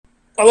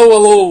Alô,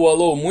 alô,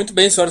 alô, muito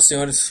bem, senhoras e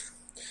senhores.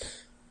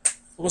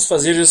 Vamos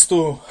fazer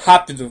isto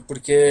rápido,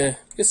 porque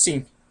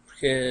sim,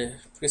 porque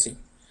sim.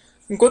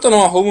 Enquanto eu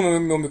não arrumo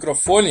meu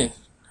microfone,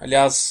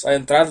 aliás, a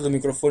entrada do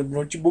microfone do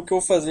notebook, eu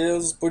vou fazer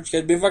os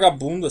podcasts bem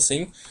vagabundo,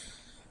 assim,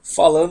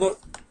 falando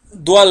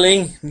do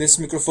além nesse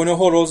microfone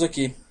horroroso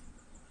aqui.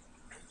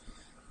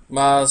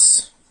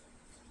 Mas,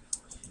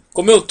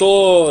 como eu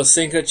tô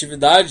sem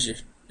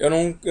criatividade,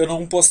 eu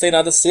não postei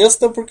nada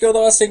sexta porque eu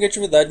tava sem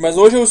criatividade, mas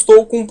hoje eu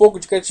estou com um pouco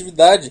de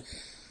criatividade.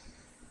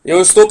 Eu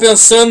estou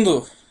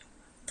pensando,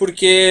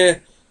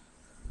 porque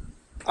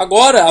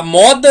agora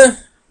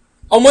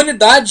a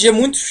humanidade é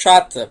muito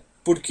chata,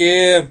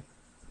 porque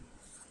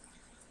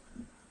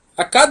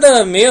a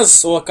cada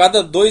mês ou a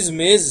cada 2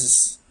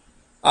 meses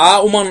há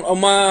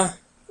uma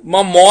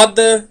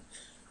moda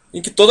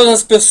em que todas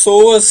as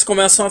pessoas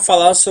começam a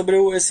falar sobre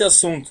esse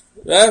assunto,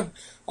 né?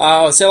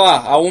 Sei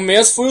lá, há um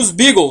mês foi os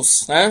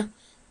Beagles, né?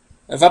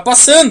 Vai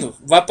passando,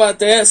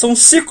 até são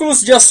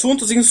ciclos de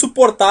assuntos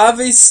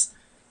insuportáveis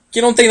que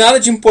não tem nada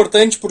de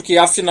importante, porque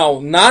afinal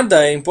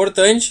nada é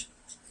importante,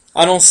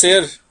 a não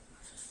ser.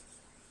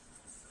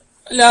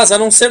 Aliás, a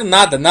não ser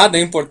nada, nada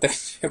é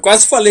importante. Eu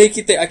quase falei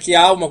que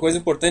há uma coisa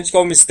importante que é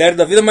o mistério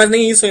da vida, mas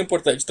nem isso é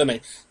importante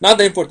também.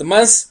 Nada é importante,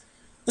 mas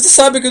você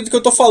sabe do que eu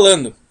estou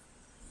falando.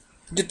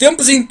 De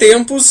tempos em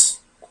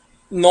tempos,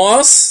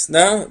 nós,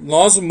 né,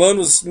 nós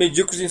humanos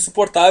medíocres e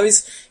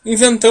insuportáveis,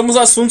 inventamos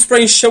assuntos para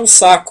encher o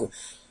saco.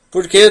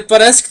 Porque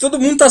parece que todo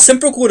mundo está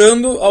sempre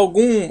procurando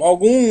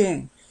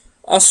algum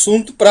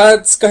assunto para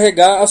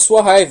descarregar a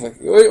sua raiva.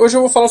 Hoje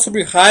eu vou falar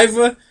sobre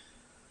raiva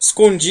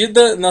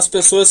escondida nas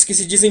pessoas que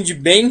se dizem de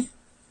bem.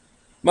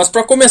 Mas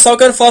para começar eu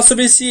quero falar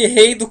sobre esse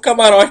rei do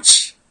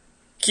camarote.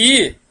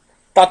 Que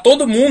tá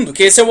todo mundo,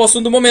 que esse é o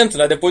assunto do momento,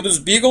 né? Depois dos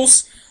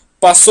Beagles,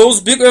 passou os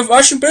Beagles. Eu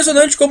acho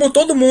impressionante como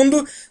todo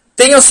mundo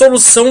tem a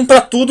solução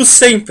para tudo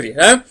sempre,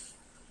 né?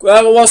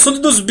 O assunto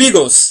dos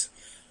Beagles.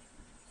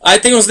 Aí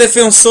tem os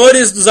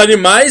defensores dos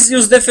animais e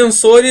os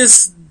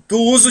defensores do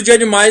uso de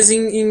animais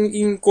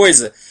em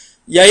coisa.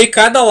 E aí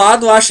cada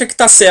lado acha que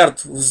está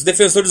certo. Os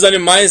defensores dos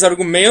animais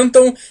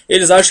argumentam,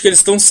 eles acham que eles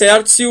estão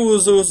certos, e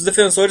os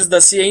defensores da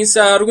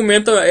ciência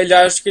argumentam, eles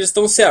acham que eles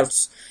estão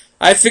certos.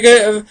 Aí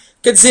fica,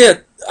 quer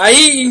dizer,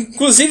 aí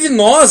inclusive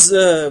nós,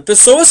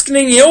 pessoas que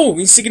nem eu,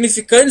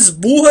 insignificantes,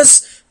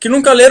 burras, que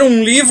nunca leram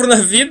um livro na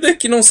vida,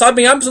 que não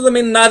sabem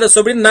absolutamente nada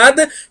sobre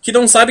nada, que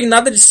não sabem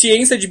nada de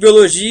ciência, de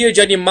biologia, de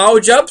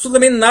animal, de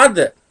absolutamente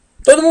nada.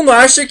 Todo mundo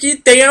acha que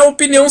tem a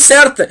opinião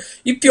certa.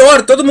 E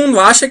pior, todo mundo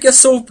acha que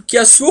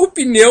a sua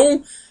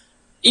opinião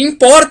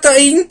importa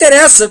e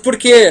interessa.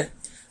 Porque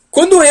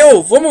quando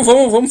eu,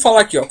 vamos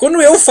falar aqui, ó,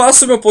 quando eu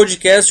faço meu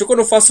podcast ou quando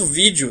eu faço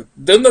vídeo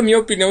dando a minha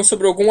opinião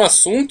sobre algum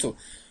assunto,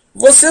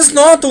 vocês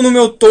notam no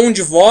meu tom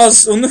de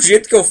voz ou no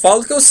jeito que eu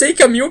falo que eu sei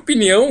que a minha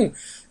opinião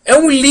é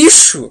um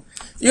lixo.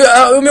 E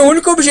o meu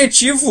único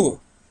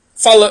objetivo,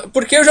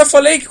 porque eu já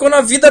falei que quando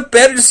a vida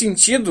perde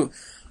sentido,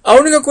 a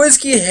única coisa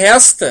que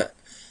resta.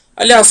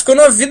 Aliás, quando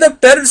a vida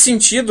perde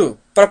sentido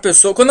para a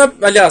pessoa,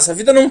 aliás, a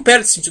vida não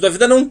perde sentido, a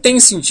vida não tem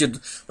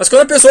sentido. Mas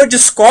quando a pessoa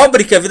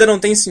descobre que a vida não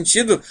tem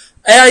sentido,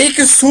 é aí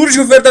que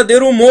surge o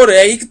verdadeiro humor, é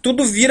aí que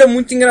tudo vira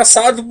muito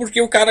engraçado,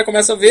 porque o cara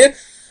começa a ver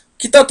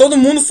que tá todo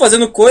mundo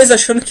fazendo coisa,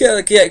 achando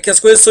que as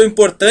coisas são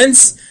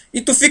importantes, e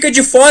tu fica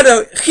de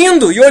fora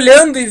rindo e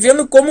olhando e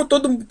vendo como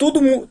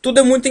tudo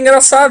é muito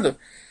engraçado.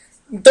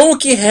 Então o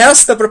que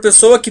resta para a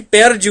pessoa que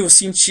perde o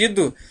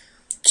sentido,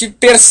 que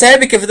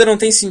percebe que a vida não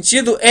tem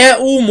sentido, é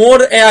o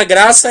humor, é a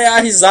graça, é a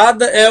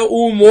risada, é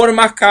o humor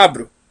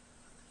macabro.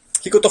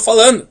 O que eu tô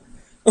falando?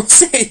 Não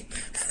sei.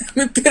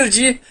 Me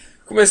perdi.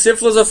 Comecei a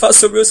filosofar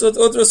sobre esse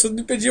outro assunto,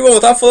 me perdi. Eu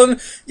tava falando.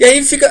 E aí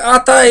aí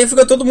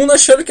fica todo mundo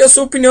achando que a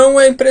sua opinião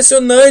é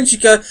impressionante.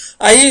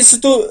 Aí se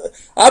tu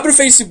abre o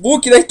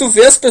Facebook, daí tu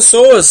vê as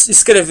pessoas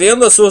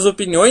escrevendo as suas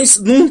opiniões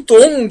num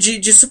tom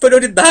de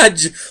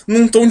superioridade,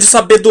 num tom de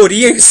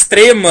sabedoria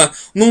extrema,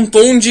 num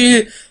tom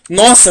de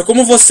nossa,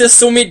 como vocês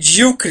são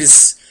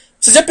medíocres.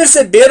 Vocês já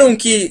perceberam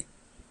que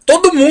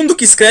todo mundo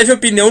que escreve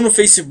opinião no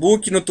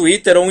Facebook, no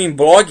Twitter ou em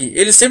blog,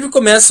 eles sempre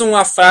começam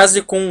a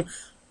frase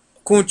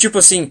com tipo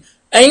assim: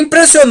 é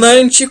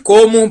impressionante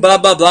como blá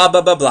blá blá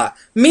blá blá blá.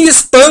 Me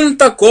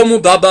espanta como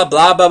blá blá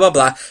blá blá blá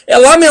blá. É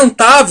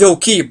lamentável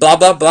que blá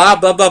blá blá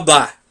blá blá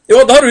blá.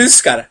 Eu adoro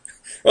isso, cara.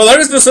 Eu adoro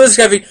que as pessoas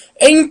escrevem: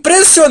 é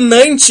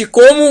impressionante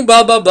como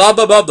blá blá blá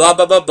blá blá blá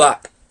blá blá blá.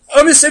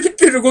 Eu me sempre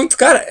pergunto,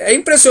 cara, é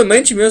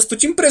impressionante mesmo? Tu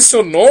te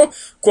impressionou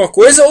com a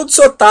coisa ou tu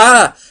só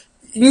tá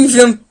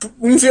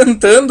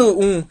inventando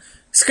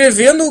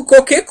escrevendo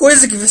qualquer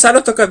coisa que sai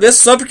na tua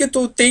cabeça só porque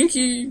tu tem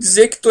que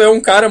dizer que tu é um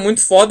cara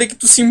muito foda e que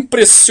tu se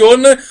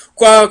impressiona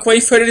com a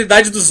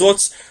inferioridade dos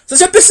outros.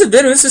 Vocês já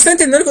perceberam isso? Vocês estão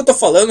entendendo o que eu tô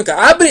falando,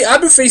 cara?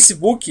 Abre o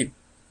Facebook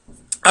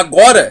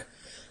agora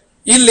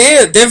e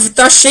lê. Deve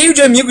estar cheio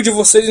de amigos de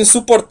vocês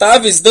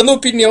insuportáveis dando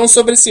opinião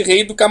sobre esse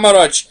rei do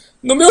camarote.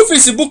 No meu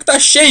Facebook tá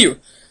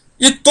cheio.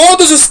 E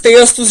todos os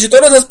textos de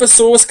todas as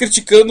pessoas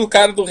criticando o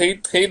cara do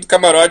rei do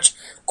camarote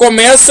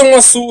começam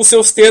os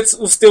seus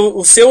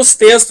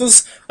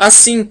textos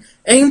assim: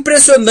 é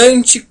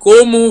impressionante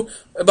como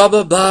blá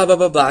blá blá blá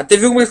blá blá.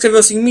 Teve uma que escreveu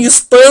assim: me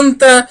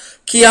espanta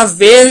que a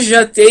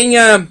Veja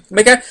tenha. Como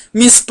é que é?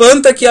 Me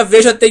espanta que a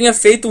Veja tenha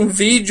feito um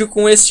vídeo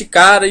com este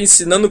cara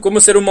ensinando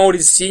como ser um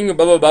Mauricinho,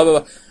 blá blá blá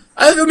blá.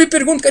 Aí eu me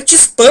pergunto, te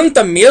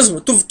espanta mesmo?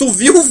 Tu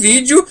viu o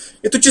vídeo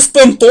e tu te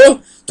espantou.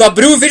 Tu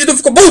abriu o vídeo e tu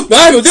ficou,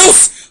 ai meu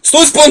Deus,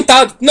 estou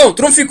espantado. Não,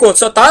 tu não ficou, tu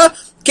só tá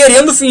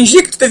querendo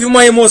fingir que tu teve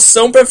uma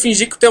emoção pra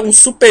fingir que tu é um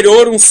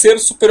superior, um ser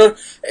superior.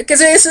 Quer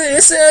dizer,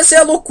 essa é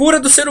a loucura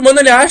do ser humano,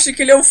 ele acha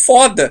que ele é o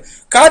foda.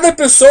 Cada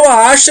pessoa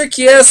acha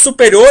que é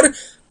superior,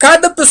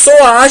 cada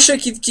pessoa acha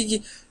que...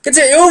 Quer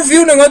dizer, eu vi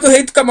o negócio do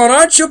Rei do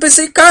Camarote e eu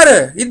pensei,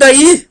 cara, e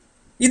daí?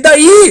 E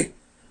daí?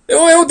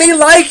 Eu dei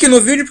like no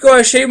vídeo porque eu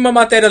achei uma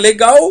matéria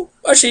legal,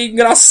 achei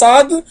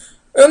engraçado.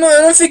 Eu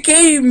não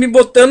fiquei me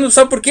botando,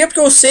 sabe por quê? Porque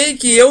eu sei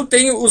que eu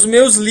tenho os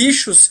meus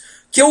lixos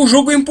que eu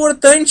julgo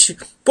importante.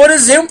 Por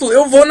exemplo,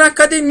 eu vou na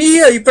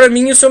academia e pra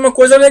mim isso é uma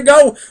coisa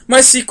legal.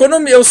 Mas se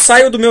quando eu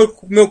saio do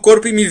meu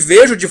corpo e me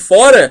vejo de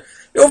fora,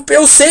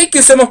 eu sei que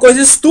isso é uma coisa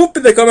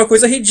estúpida, que é uma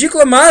coisa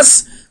ridícula,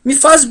 mas me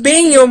faz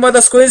bem, é uma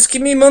das coisas que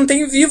me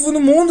mantém vivo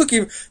no mundo,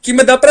 que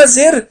me dá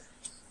prazer.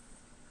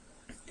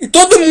 E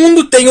todo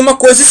mundo tem uma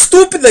coisa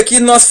estúpida que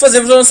nós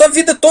fazemos na nossa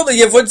vida toda. E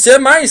eu vou dizer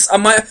mais,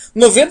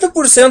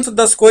 90%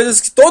 das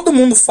coisas que todo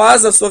mundo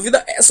faz na sua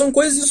vida são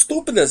coisas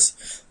estúpidas.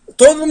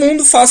 Todo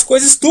mundo faz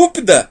coisa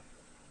estúpida.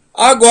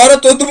 Agora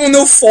todo mundo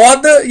é o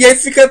foda e aí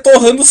fica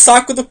torrando o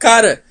saco do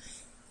cara.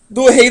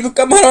 Do Rei do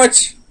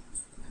Camarote.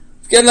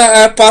 Porque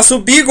passa o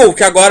Beagle,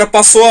 que agora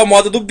passou a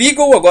moda do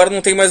Beagle, agora não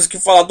tem mais o que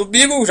falar do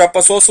Beagle, já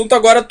passou o assunto,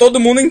 agora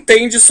todo mundo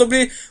entende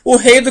sobre o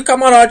Rei do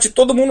Camarote,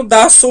 todo mundo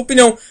dá a sua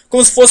opinião,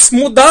 como se fosse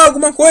mudar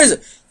alguma coisa.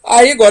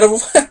 Aí agora eu vou...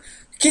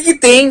 O que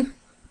tem?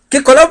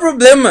 Qual é o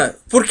problema?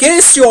 Por que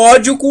esse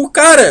ódio com o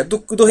cara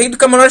do Rei do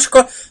Camarote?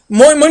 Um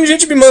monte de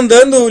gente me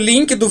mandando o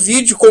link do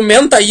vídeo,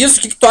 comenta isso,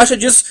 o que tu acha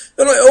disso?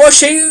 Eu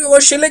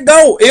achei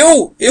legal.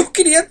 Eu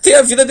queria ter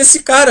a vida desse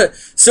cara.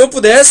 Se eu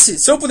pudesse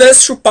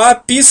chupar a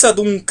pizza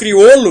de um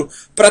crioulo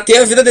pra ter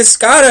a vida desse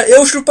cara,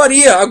 eu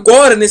chuparia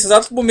agora, nesse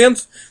exato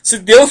momento. Se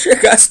Deus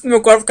chegasse no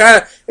meu corpo,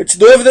 cara, eu te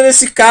dou a vida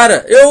desse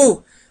cara.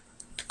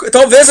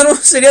 Talvez eu não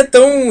seria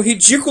tão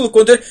ridículo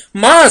quanto ele.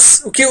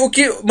 Mas,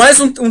 mais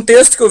um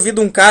texto que eu vi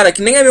de um cara,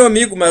 que nem é meu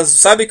amigo, mas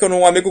sabe que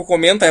um amigo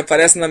comenta e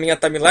aparece na minha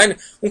timeline.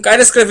 Um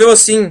cara escreveu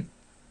assim: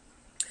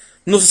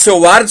 no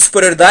seu ar de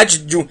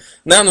superioridade,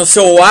 no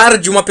seu ar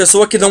de uma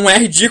pessoa que não é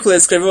ridícula,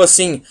 ele escreveu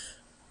assim.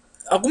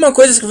 Alguma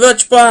coisa escreveu,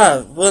 tipo,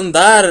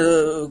 andar,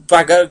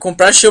 pagar,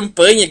 comprar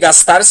champanhe,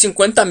 gastar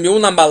 50 mil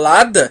na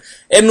balada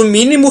é no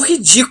mínimo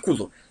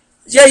ridículo.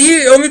 E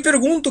aí eu me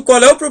pergunto,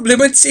 qual é o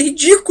problema de ser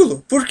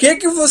ridículo? Por que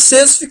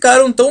vocês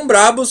ficaram tão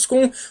brabos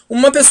com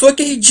uma pessoa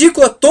que é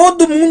ridícula?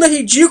 Todo mundo é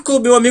ridículo,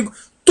 meu amigo.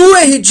 Tu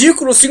é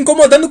ridículo se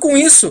incomodando com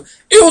isso.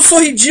 Eu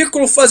sou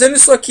ridículo fazendo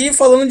isso aqui,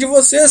 falando de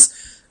vocês.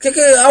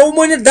 A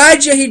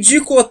humanidade é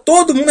ridícula,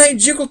 todo mundo é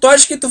ridículo. Tu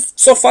acha que tu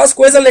só faz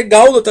coisa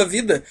legal da tua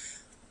vida?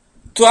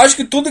 Tu acha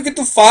que tudo que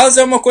tu faz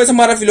é uma coisa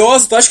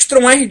maravilhosa? Tu acha que tu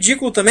não é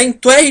ridículo também?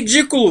 Tu é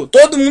ridículo.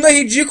 Todo mundo é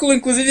ridículo,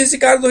 inclusive esse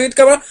cara do Rei do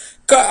Camarote.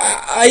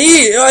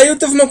 Aí eu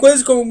teve uma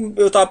coisa que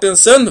eu tava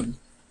pensando.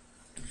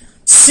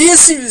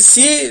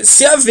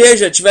 Se a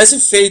Veja tivesse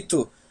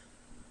feito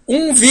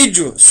um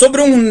vídeo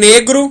sobre um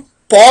negro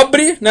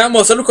pobre, né,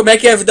 mostrando como é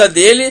que é a vida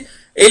dele,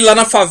 ele lá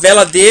na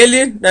favela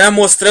dele, né,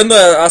 mostrando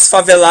as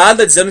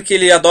faveladas, dizendo que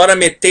ele adora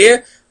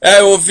meter.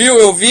 Eu vi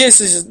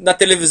na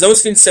televisão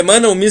esse fim de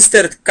semana o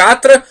Mr.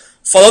 Catra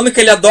falando que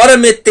ele adora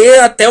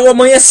meter até o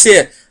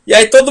amanhecer. E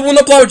aí todo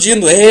mundo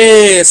aplaudindo.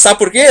 Sabe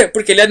por quê?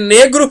 Porque ele é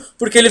negro,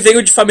 porque ele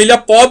veio de família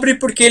pobre,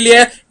 porque ele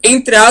é,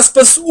 entre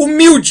aspas,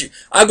 humilde.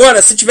 Agora,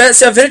 se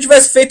a Veja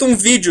tivesse feito um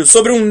vídeo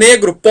sobre um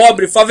negro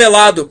pobre,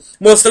 favelado,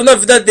 mostrando a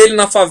vida dele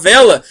na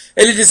favela,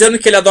 ele dizendo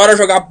que ele adora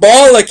jogar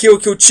bola, que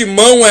o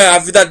timão é a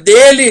vida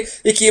dele,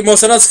 e que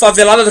mostrando as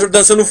faveladas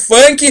dançando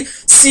funk,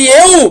 se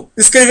eu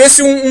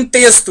escrevesse um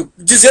texto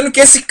dizendo que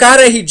esse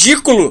cara é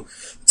ridículo,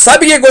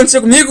 sabe o que ia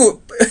acontecer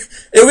comigo?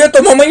 Eu ia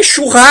tomar uma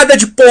enxurrada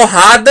de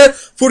porrada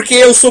porque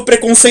eu sou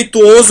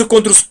preconceituoso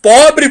contra os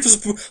pobres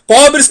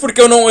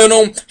porque eu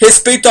não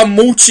respeito a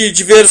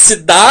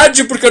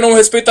multidiversidade, porque eu não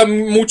respeito a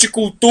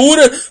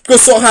multicultura, porque eu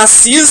sou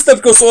racista,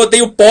 porque eu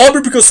odeio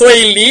pobre, porque eu sou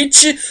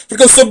elite,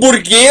 porque eu sou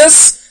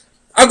burguês.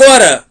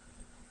 Agora,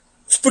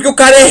 porque o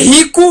cara é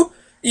rico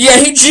e é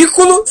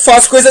ridículo,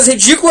 faz coisas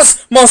ridículas,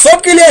 mas só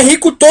porque ele é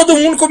rico todo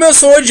mundo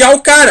começou a odiar o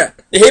cara.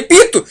 E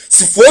repito,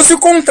 se fosse o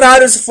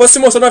contrário, se fosse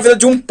mostrando a vida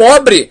de um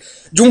pobre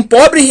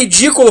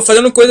ridículo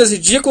fazendo coisas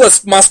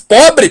ridículas, mas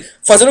pobre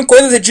fazendo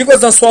coisas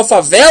ridículas na sua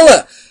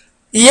favela,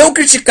 e eu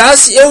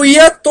criticasse, eu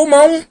ia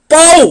tomar um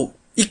pau.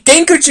 E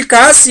quem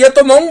criticasse ia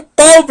tomar um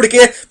pau, porque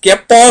é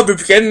pobre,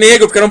 porque é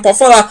negro, porque não pode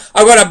falar.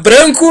 Agora,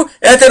 branco,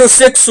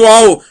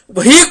 heterossexual,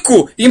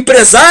 rico,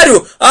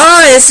 empresário,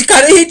 esse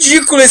cara é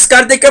ridículo, esse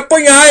cara tem que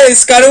apanhar,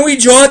 esse cara é um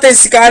idiota,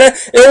 esse cara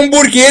é um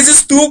burguês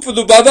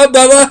estúpido, blá blá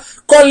blá blá.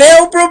 Qual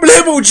é o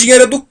problema? O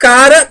dinheiro é do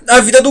cara, a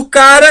vida do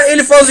cara,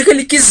 ele faz o que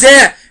ele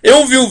quiser.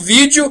 Eu vi o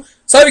vídeo,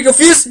 Sabe o que eu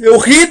fiz? Eu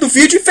ri do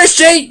vídeo e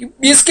fechei.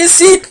 Me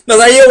esqueci. Mas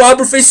aí eu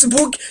abro o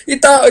Facebook e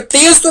tá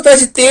texto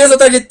atrás de texto,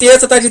 atrás de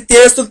texto, atrás de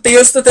texto,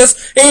 texto,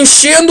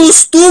 enchendo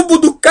os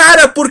tubos do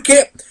cara,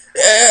 porque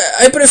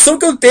a impressão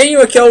que eu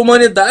tenho é que a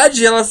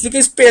humanidade, ela fica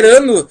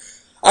esperando.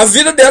 A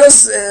vida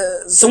delas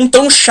são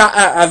tão chata.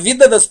 A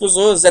vida das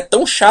pessoas é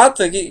tão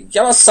chata que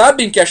elas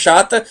sabem que é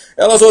chata.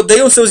 Elas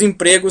odeiam seus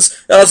empregos,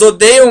 elas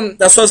odeiam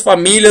as suas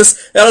famílias,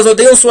 elas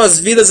odeiam suas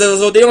vidas, elas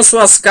odeiam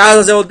suas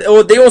casas,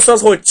 odeiam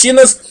suas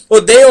rotinas,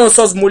 odeiam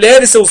suas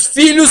mulheres, seus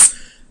filhos.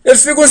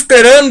 Eles ficam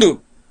esperando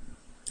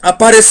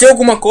aparecer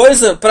alguma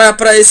coisa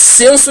pra esse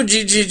senso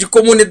de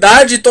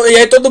comunidade, e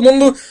aí todo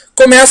mundo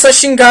começa a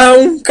xingar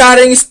um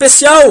cara em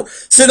especial.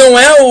 Se não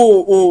é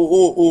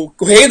o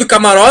rei do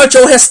camarote,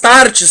 é o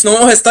Restart. Se não é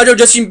o Restart, é o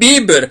Justin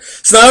Bieber.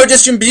 Se não é o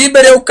Justin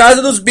Bieber, é o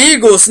caso dos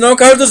Beagles. Se não é o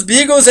caso dos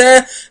Beagles,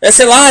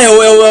 sei lá, é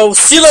o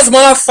Silas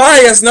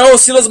Malafaia. Se não é o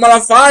Silas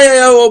Malafaia,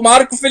 é o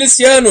Marco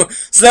Feliciano.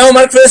 Se não é o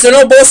Marco Feliciano,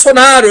 é o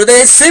Bolsonaro.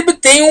 Daí sempre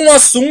tem um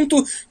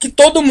assunto que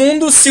todo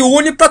mundo se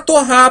une pra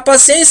torrar a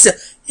paciência.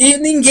 E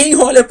ninguém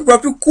olha pro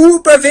próprio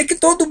cu pra ver que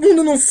todo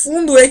mundo no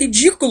fundo é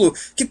ridículo.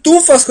 Que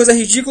tu faz coisa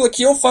ridícula,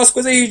 que eu faço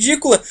coisa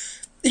ridícula.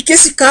 E que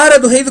esse cara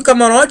do rei do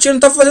camarote, ele não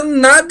tá fazendo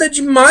nada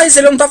demais,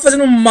 ele não tá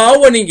fazendo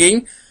mal a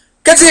ninguém.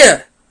 Quer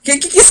dizer, o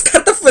que esse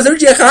cara tá fazendo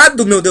de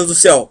errado, meu Deus do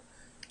céu?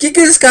 O que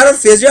esse cara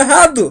fez de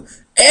errado?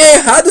 É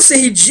errado ser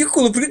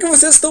ridículo? Por que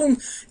vocês estão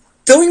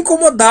tão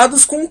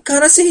incomodados com o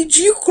cara ser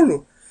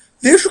ridículo?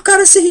 Deixa o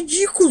cara ser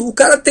ridículo. O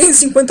cara tem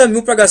 50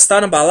 mil pra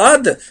gastar na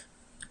balada.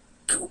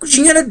 O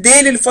dinheiro é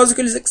dele, ele faz o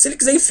que ele quiser. Se ele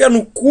quiser enfiar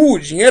no cu o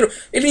dinheiro,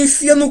 ele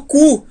enfia no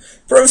cu.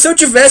 Se eu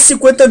tivesse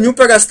 50 mil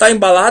pra gastar em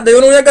balada,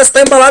 eu não ia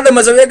gastar em balada,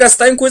 mas eu ia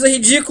gastar em coisa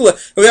ridícula.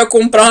 Eu ia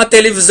comprar uma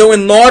televisão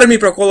enorme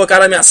pra colocar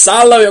na minha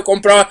sala, eu ia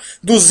comprar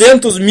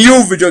 200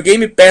 mil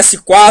videogame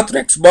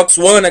PS4, Xbox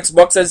One,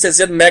 Xbox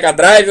 360, Mega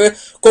Drive, eu ia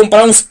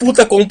comprar uns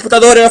puta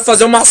computador, eu ia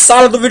fazer uma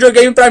sala do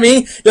videogame pra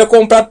mim, eu ia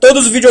comprar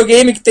todos os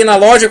videogames que tem na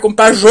loja, ia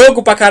comprar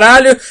jogo pra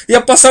caralho,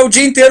 ia passar o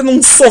dia inteiro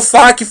num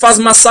sofá que faz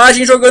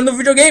massagem jogando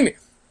videogame.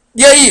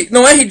 E aí,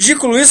 não é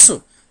ridículo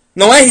isso?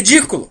 Não é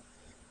ridículo?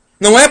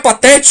 Não é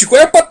patético?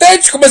 É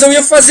patético, mas eu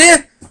ia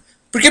fazer.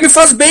 Porque me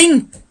faz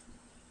bem.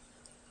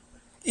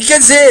 E quer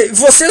dizer,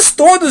 vocês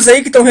todos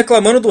aí que estão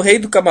reclamando do rei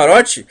do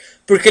camarote,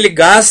 porque ele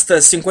gasta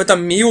 50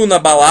 mil na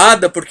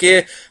balada,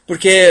 porque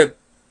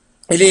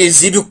ele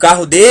exibe o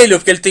carro dele, ou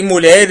porque ele tem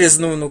mulheres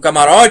no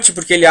camarote,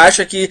 porque ele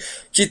acha que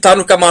tá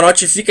no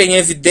camarote e fica em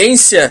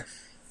evidência.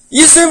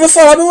 Isso eu vou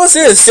falar pra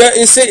vocês.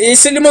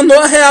 Esse ele mandou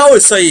a real,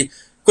 isso aí.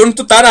 Quando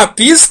tu tá na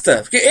pista,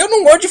 porque eu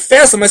não gosto de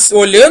festa, mas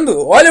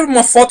olha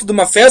uma foto de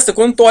uma festa,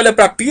 quando tu olha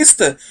pra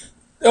pista,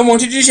 é um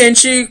monte de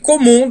gente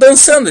comum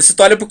dançando. E se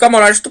tu olha pro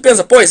camarote, tu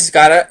pensa, pô, esse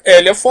cara,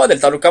 ele é foda,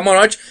 ele tá no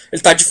camarote, ele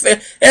tá de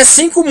fé. É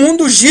assim que o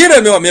mundo gira,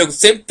 meu amigo.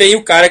 Sempre tem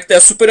o cara que é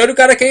superior e o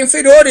cara que é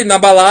inferior. E na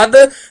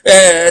balada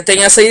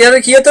tem essa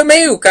hierarquia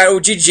também. O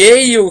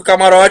DJ e o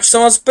camarote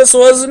são as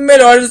pessoas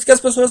melhores do que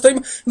as pessoas que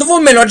estão. Não vou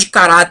melhor de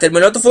caráter,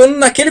 melhor tô falando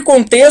naquele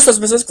contexto, as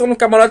pessoas que estão no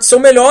camarote são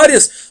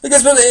melhores. Porque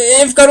as pessoas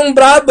ficaram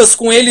brabas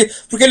com ele,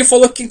 porque ele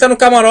falou que quem tá no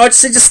camarote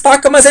se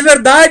destaca, mas é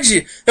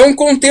verdade. É um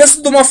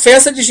contexto de uma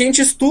festa de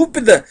gente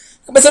estúpida.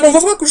 Mas eu não vou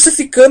ficar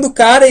crucificando o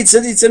cara e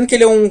dizendo que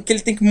ele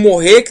tem que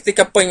morrer, que tem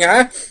que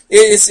apanhar.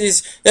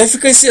 Aí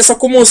fica essa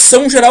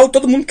comoção geral,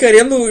 todo mundo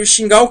querendo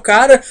xingar o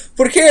cara.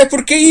 Por quê?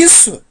 Por que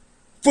isso?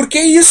 Por que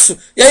isso?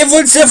 E aí eu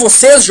vou dizer,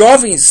 vocês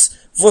jovens,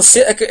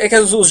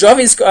 os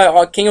jovens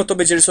a quem eu estou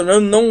me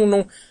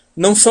direcionando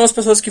não são as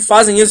pessoas que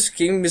fazem isso.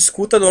 Quem me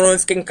escuta normalmente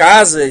fica em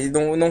casa e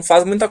não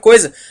faz muita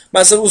coisa.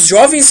 Mas os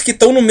jovens que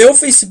estão no meu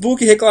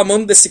Facebook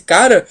reclamando desse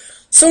cara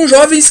são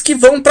jovens que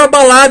vão pra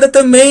balada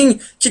também,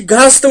 que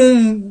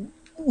gastam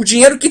o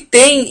dinheiro que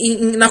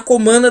tem na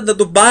comanda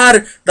do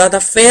bar, da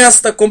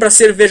festa, compra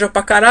cerveja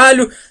pra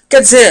caralho.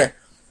 Quer dizer,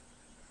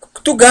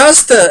 tu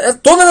gasta.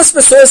 Todas as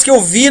pessoas que eu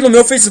vi no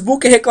meu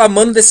Facebook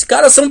reclamando desse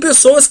cara são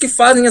pessoas que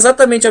fazem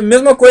exatamente a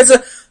mesma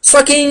coisa,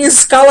 só que em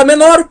escala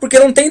menor, porque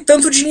não tem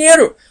tanto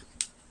dinheiro.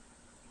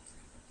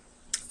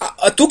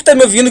 Tu que tá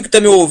me ouvindo, que tá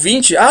meu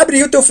ouvinte, abre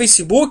aí o teu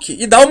Facebook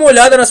e dá uma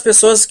olhada nas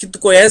pessoas que tu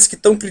conhece que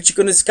estão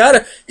criticando esse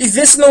cara e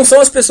vê se não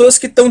são as pessoas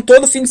que estão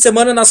todo fim de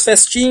semana nas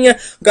festinhas,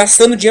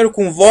 gastando dinheiro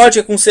com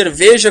vodka, com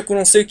cerveja, com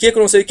não sei o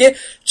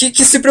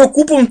que se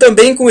preocupam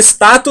também com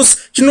status,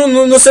 que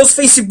nos seus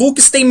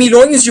Facebooks tem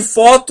milhões de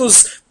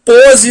fotos,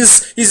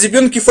 poses,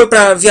 exibindo que foi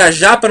pra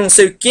viajar pra não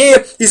sei o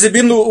que,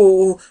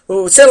 exibindo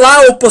sei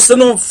lá, ou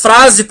postando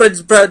frase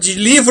de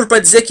livro pra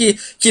dizer que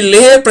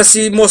lê, pra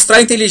se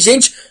mostrar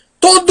inteligente.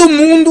 Todo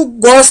mundo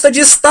gosta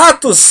de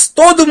status.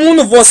 Todo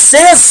mundo,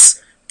 vocês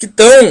que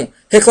estão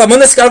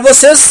reclamando desse cara,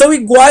 vocês são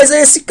iguais a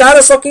esse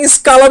cara, só que em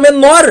escala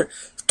menor.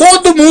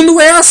 Todo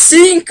mundo é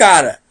assim,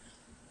 cara.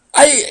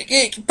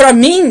 Aí, pra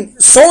mim,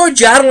 só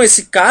odiaram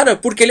esse cara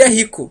porque ele é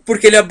rico,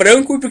 porque ele é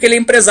branco e porque ele é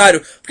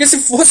empresário. Porque se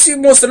fosse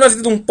mostrando a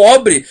vida de um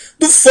pobre,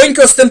 do funk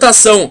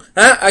ostentação,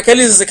 né?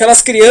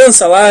 Aquelas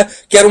crianças lá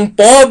que eram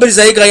pobres,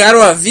 aí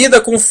ganharam a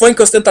vida com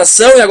funk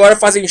ostentação e agora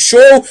fazem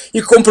show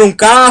e compram um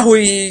carro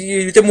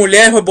e tem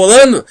mulher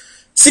rebolando.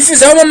 Se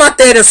fizer uma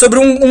matéria sobre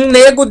um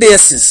nego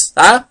desses,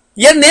 tá?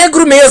 E é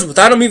negro mesmo,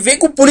 tá? Não me vem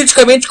com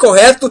politicamente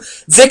correto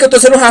dizer que eu tô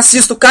sendo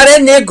racista. O cara é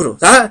negro,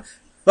 tá?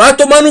 Vai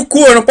tomar no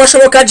cu, eu não posso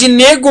chamar o cara de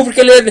nego porque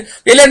ele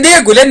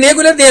é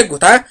negro,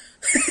 tá?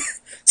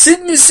 Se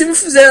me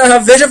fizer, a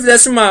Veja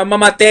fizesse uma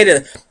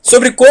matéria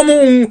sobre como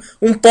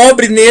um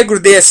pobre negro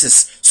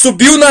desses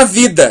subiu na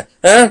vida,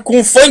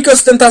 com funk e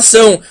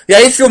ostentação, e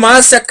aí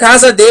filmasse a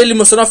casa dele,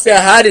 mostrando a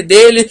Ferrari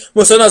dele,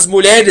 mostrando as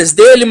mulheres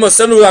dele,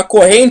 mostrando a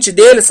corrente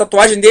dele, a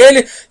tatuagem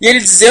dele, e ele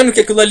dizendo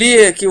que aquilo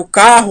ali, que o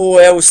carro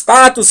é o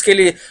status, que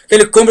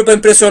ele compra pra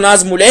impressionar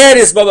as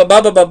mulheres,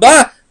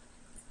 bababá,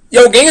 e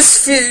alguém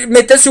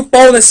metesse o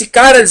pau nesse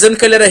cara dizendo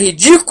que ele era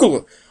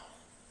ridículo,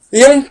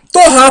 iam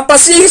torrar a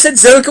paciência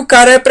dizendo que o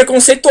cara é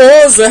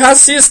preconceituoso, é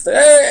racista.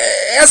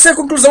 Essa é a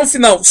conclusão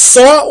final.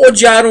 Só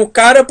odiaram o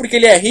cara porque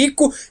ele é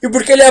rico e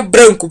porque ele é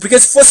branco. Porque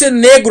se fosse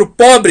negro,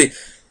 pobre,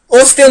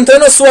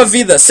 ostentando a sua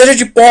vida, seja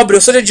de pobre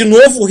ou seja de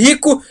novo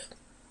rico,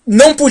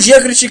 não podia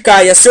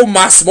criticar, ia ser o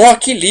máximo. Ó,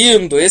 que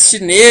lindo, esse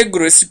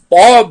negro, esse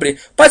pobre.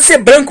 Pode ser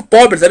branco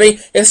pobre também.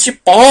 Este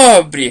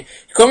pobre,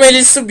 como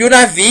ele subiu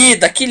na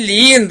vida, que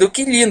lindo,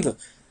 que lindo.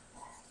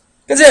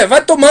 Quer dizer,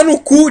 vai tomar no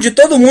cu de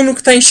todo mundo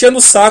que tá enchendo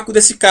o saco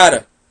desse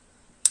cara.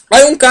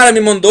 Aí um cara me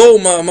mandou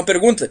uma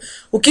pergunta.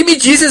 O que me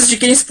dizes de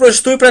quem se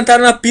prostitui pra entrar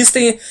na pista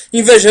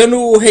invejando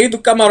o rei do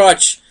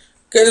camarote?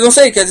 Eu não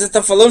sei, quer dizer,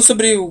 tá falando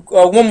sobre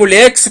alguma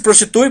mulher que se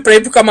prostitui pra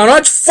ir pro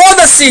camarote?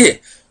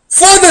 Foda-se!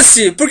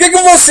 Foda-se! Por que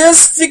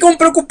vocês ficam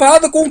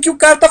preocupados com o que o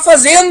cara tá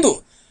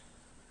fazendo?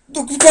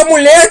 Que a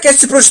mulher quer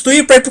se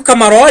prostituir pra ir pro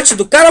camarote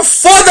do cara?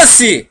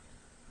 Foda-se!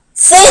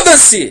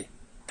 Foda-se!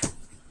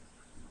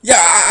 E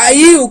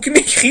aí, o que me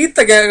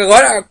irrita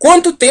agora,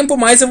 quanto tempo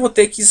mais eu vou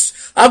ter que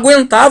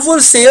aguentar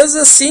vocês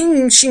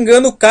assim,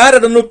 xingando o cara,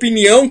 dando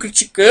opinião,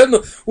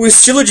 criticando o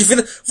estilo de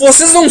vida.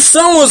 Vocês não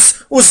são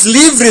os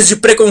livres de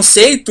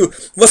preconceito,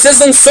 vocês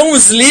não são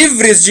os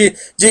livres de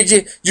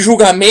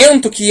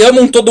julgamento, que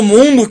amam todo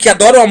mundo, que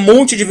adoram a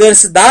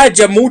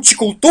multidiversidade, a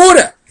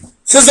multicultura.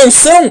 Vocês não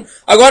são?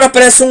 Agora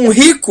aparece um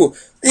rico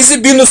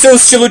exibindo o seu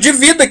estilo de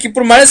vida, que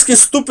por mais que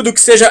estúpido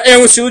que seja, é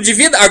um estilo de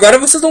vida. Agora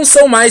vocês não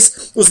são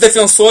mais os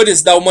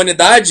defensores da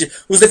humanidade,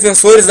 os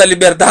defensores da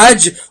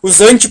liberdade, os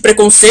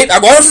anti-preconceito.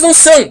 Agora vocês não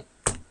são.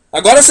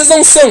 Agora vocês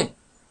não são.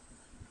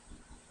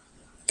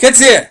 Quer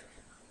dizer,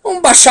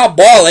 vamos baixar a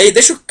bola aí,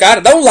 deixa o cara,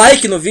 dá um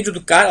like no vídeo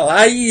do cara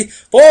lá e...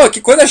 Pô,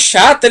 que coisa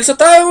chata, ele só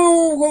tá...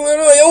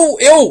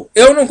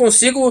 Eu não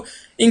consigo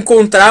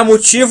encontrar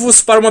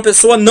motivos para uma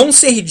pessoa não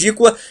ser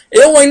ridícula.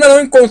 Eu ainda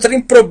não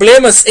encontrei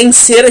problemas em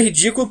ser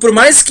ridículo, por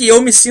mais que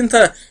eu me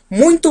sinta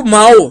muito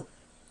mal.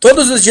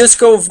 Todos os dias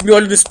que eu me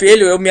olho no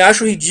espelho, eu me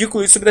acho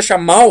ridículo, isso me deixa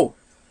mal.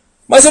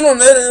 Mas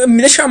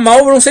me deixa mal,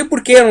 eu não sei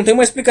porquê, não tem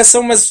uma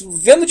explicação, mas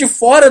vendo de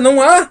fora não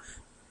há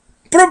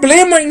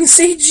problema em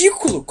ser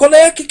ridículo. Qual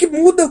é? O que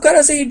muda o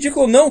cara ser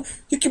ridículo ou não?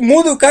 O que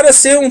muda o cara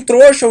ser um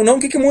trouxa ou não? O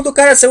que muda o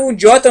cara ser um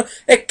idiota?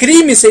 É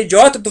crime ser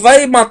idiota? Tu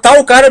vai matar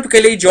o cara porque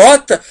ele é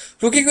idiota?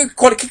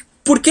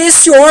 Por que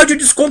esse ódio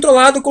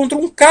descontrolado contra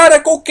um cara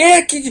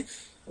qualquer que...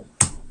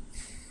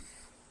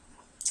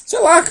 Sei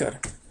lá,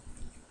 cara.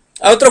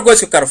 A outra coisa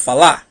que eu quero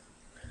falar...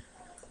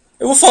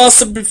 Eu vou falar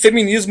sobre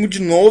feminismo de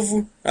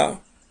novo. O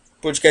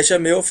podcast é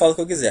meu, eu falo o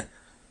que eu quiser.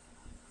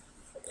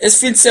 Esse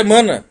fim de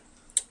semana...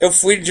 Eu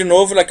fui de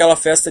novo naquela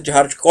festa de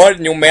hardcore,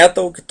 new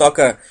metal, que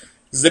toca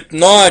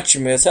Slipknot,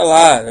 sei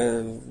lá,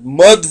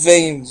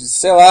 Mudvayne,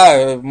 sei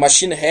lá,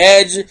 Machine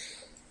Head.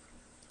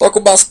 Toca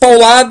o bass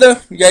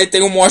paulada, e aí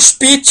tem um mosh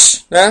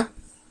pit, né?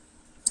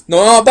 Não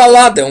é uma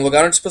balada, é um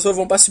lugar onde as pessoas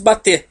vão para se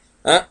bater,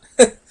 né?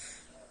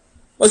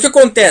 Mas o que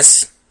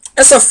acontece?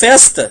 Essa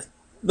festa,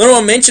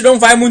 normalmente não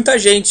vai muita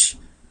gente.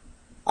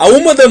 À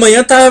 1 da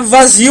manhã tá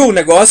vazio o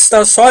negócio,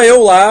 tá só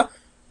eu lá,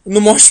 no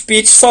mosh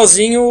pit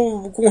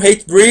sozinho com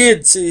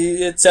Hatebreed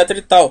e etc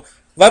e tal.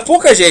 Vai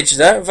pouca gente,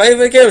 né? Vai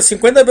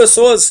 50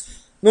 pessoas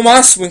no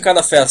máximo em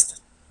cada festa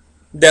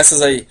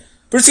dessas aí.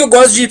 Por isso que eu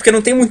gosto de ir, porque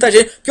não tem muita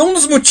gente. Porque um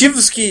dos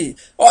motivos que...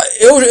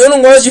 Eu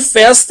não gosto de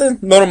festa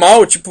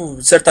normal, tipo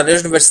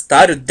sertanejo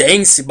universitário,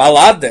 dance,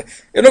 balada.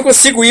 Eu não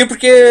consigo ir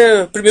porque...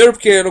 Primeiro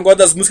porque eu não gosto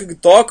das músicas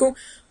que tocam,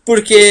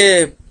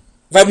 porque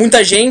vai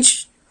muita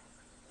gente,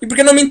 e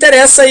porque não me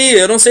interessa ir.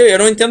 Eu não sei, eu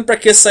não entendo pra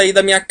que sair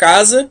da minha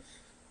casa.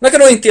 Não é que eu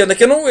não entendo, é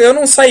que eu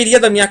não sairia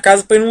da minha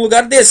casa pra ir num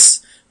lugar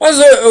desse. Mas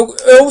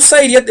eu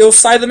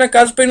saio da minha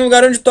casa pra ir num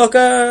lugar onde toca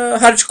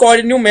hardcore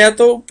e new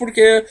metal,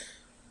 porque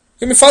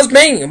me faz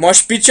bem. O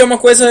mosh pit é uma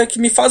coisa que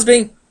me faz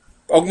bem.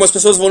 Algumas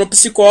pessoas vão no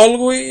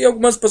psicólogo e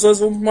algumas pessoas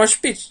vão pro mosh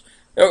pit.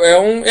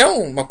 É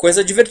uma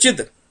coisa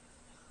divertida.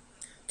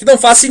 Que não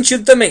faz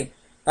sentido também.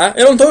 Tá?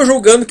 Eu não tô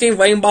julgando quem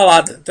vai em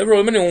balada. Não tem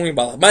problema nenhum em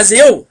balada. Mas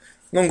eu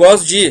não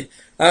gosto de ir.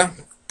 Tá?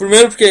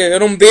 Primeiro porque eu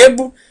não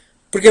bebo.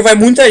 Porque vai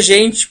muita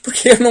gente,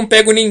 porque eu não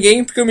pego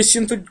ninguém, porque eu me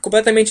sinto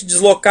completamente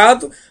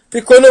deslocado,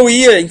 porque quando eu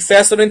ia em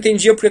festa eu não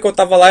entendia porque eu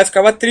tava lá e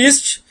ficava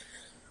triste.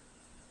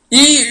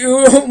 E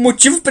o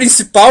motivo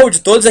principal de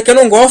todos é que eu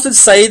não gosto de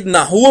sair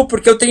na rua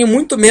porque eu tenho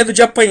muito medo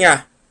de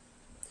apanhar.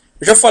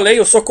 Eu já falei,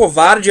 eu sou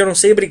covarde, eu não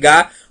sei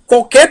brigar.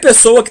 qualquer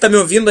pessoa que tá me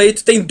ouvindo aí,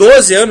 tu tem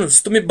 12 anos,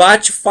 tu me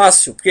bate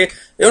fácil. Porque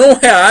eu não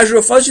reajo,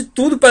 eu faço de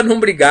tudo pra não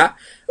brigar.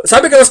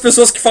 Sabe aquelas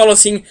pessoas que falam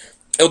assim,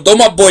 eu dou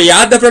uma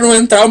boiada pra não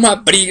entrar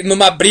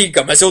numa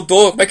briga, mas eu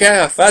dou, como é que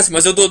é a frase?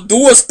 Mas eu dou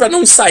duas pra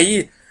não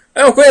sair.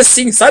 É uma coisa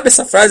assim, sabe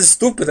essa frase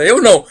estúpida?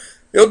 Eu não.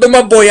 Eu dou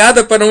uma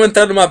boiada pra não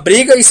entrar numa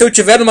briga, e se eu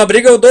tiver numa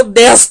briga, eu dou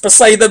 10 pra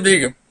sair da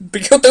briga.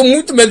 Porque eu tenho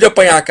muito medo de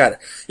apanhar, cara.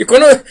 E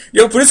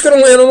por isso que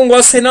eu não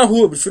gosto de sair na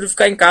rua, eu prefiro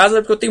ficar em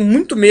casa, porque eu tenho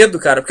muito medo,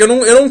 cara. Porque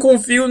eu não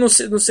confio nos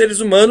seres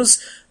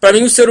humanos. Pra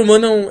mim, o ser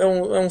humano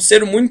é um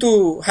ser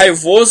muito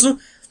raivoso,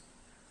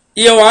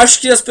 e eu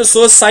acho que as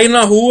pessoas saem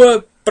na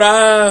rua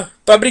pra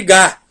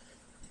brigar.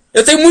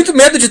 Eu tenho muito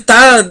medo de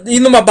ir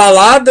numa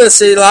balada,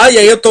 sei lá, e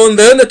aí eu tô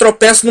andando, eu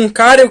tropeço num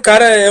cara, e o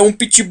cara é um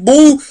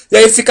pitbull, e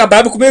aí fica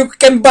bravo comigo e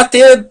quer me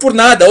bater por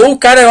nada. Ou o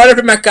cara olha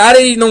pra minha cara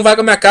e não vai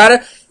com a minha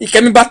cara e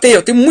quer me bater.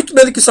 Eu tenho muito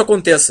medo que isso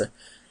aconteça.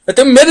 Eu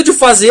tenho medo de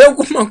fazer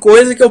alguma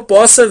coisa que eu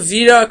possa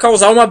vir a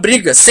causar uma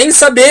briga, sem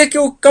saber que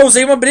eu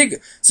causei uma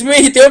briga. Se me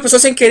irritei uma pessoa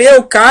sem querer,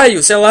 eu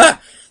caio, sei lá.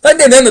 Tá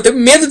entendendo? Eu tenho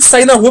medo de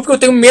sair na rua porque eu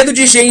tenho medo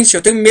de gente,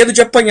 eu tenho medo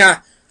de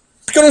apanhar.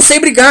 Porque eu não sei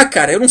brigar,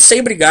 cara, eu não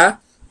sei brigar.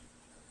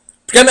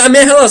 Porque a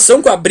minha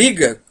relação com a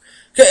briga,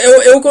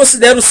 eu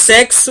considero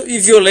sexo e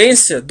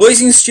violência dois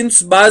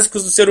instintos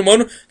básicos do ser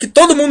humano que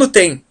todo mundo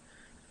tem.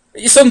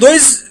 E são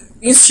dois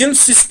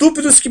instintos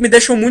estúpidos que me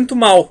deixam muito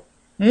mal.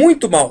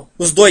 Muito mal,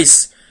 os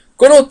dois.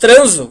 Quando eu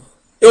transo,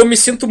 eu me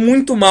sinto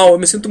muito mal, eu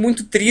me sinto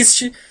muito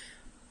triste,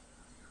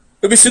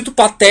 eu me sinto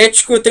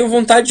patético, eu tenho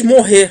vontade de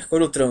morrer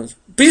quando eu transo.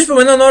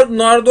 Principalmente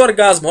na hora do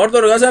orgasmo. A hora do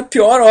orgasmo é a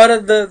pior hora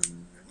da...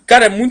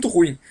 Cara, é muito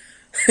ruim.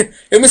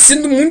 Eu me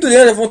sinto muito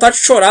dentro, tenho vontade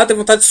de chorar, tenho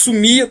vontade de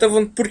sumir,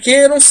 porque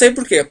eu não sei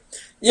porquê.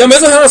 E é a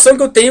mesma relação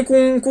que eu tenho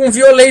com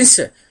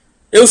violência.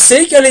 Eu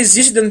sei que ela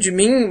existe dentro de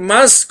mim,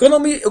 mas quando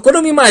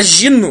eu me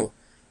imagino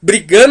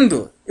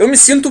brigando, eu me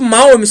sinto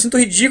mal, eu me sinto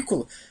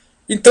ridículo.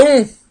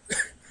 Então,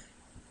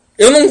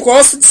 eu não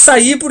gosto de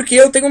sair porque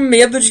eu tenho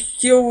medo de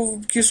que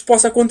isso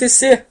possa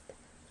acontecer.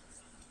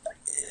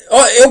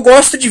 Eu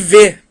gosto de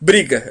ver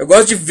briga, eu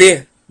gosto de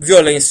ver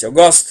violência, eu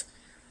gosto.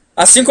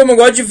 Assim como eu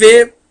gosto de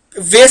ver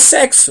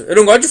sexo. Eu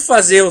não gosto de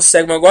fazer o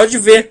sexo, mas eu gosto de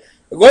ver.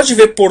 Eu gosto de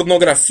ver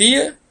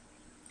pornografia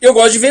e eu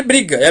gosto de ver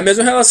briga. É a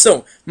mesma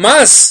relação.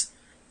 Mas,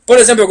 por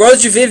exemplo, eu gosto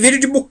de ver vídeo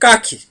de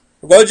bukkake.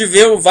 Eu gosto de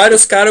ver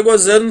vários caras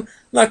gozando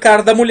na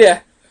cara da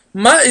mulher.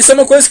 Mas isso é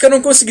uma coisa que eu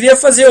não conseguiria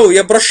fazer. Eu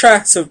ia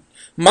broxar.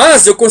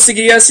 Mas eu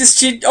conseguiria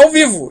assistir ao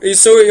vivo.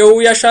 Isso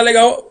eu ia achar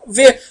legal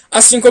ver.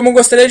 Assim como eu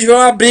gostaria de ver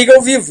uma briga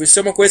ao vivo. Isso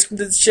é uma coisa que me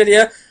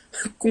deixaria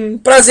com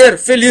prazer,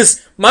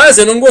 feliz. Mas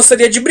eu não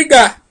gostaria de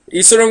brigar.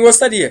 Isso eu não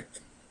gostaria.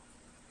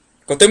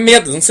 Eu tenho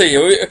medo, não sei.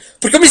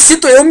 Porque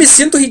eu me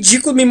sinto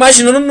ridículo me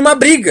imaginando numa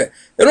briga.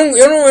 Eu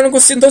não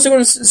consigo, então,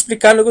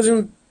 explicar, não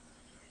consigo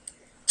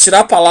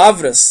tirar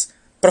palavras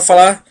pra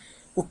falar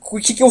o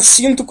que eu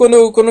sinto quando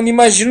eu me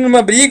imagino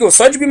numa briga.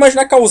 Só de me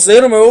imaginar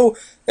causando,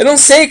 eu não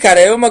sei,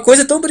 cara. É uma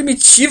coisa tão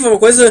primitiva,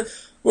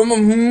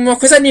 uma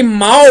coisa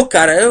animal,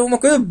 cara. É uma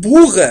coisa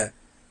burra.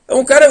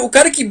 O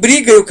cara que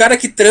briga e o cara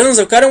que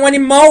transa, o cara é um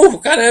animal. O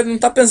cara não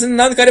tá pensando em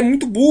nada, o cara é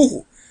muito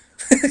burro.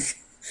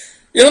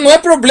 Não é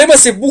problema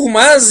ser burro,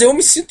 mas eu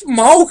me sinto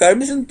mal, cara.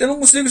 Eu não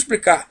consigo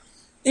explicar.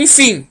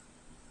 Enfim.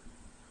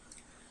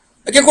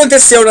 O que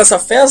aconteceu nessa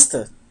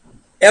festa?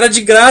 Era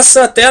de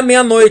graça até a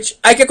meia-noite.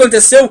 Aí o que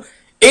aconteceu?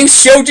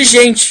 Encheu de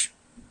gente.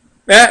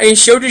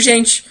 Encheu de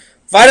gente.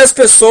 Várias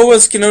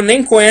pessoas que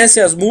nem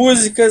conhecem as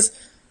músicas.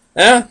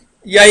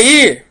 E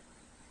aí...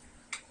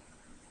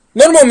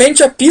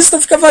 Normalmente a pista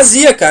fica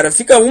vazia, cara.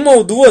 Fica uma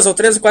ou duas ou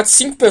três ou quatro,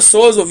 cinco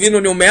pessoas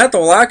ouvindo New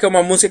Metal lá, que é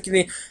uma música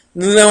que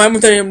não é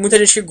muita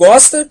gente que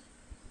gosta.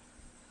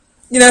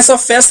 E nessa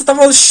festa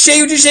tava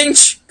cheio de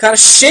gente, cara,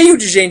 cheio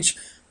de gente.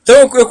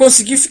 Então eu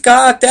consegui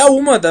ficar até a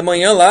 1 da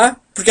manhã lá,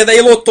 porque daí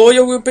lotou e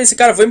eu pensei,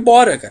 cara, vou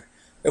embora, cara.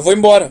 Eu vou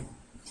embora.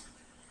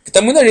 Porque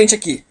tá muita gente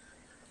aqui.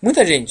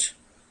 Muita gente.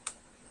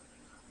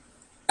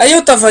 Aí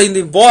eu tava indo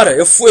embora,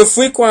 eu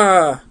fui com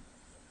a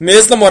minha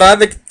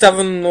ex-namorada que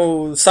tava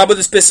no sábado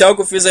especial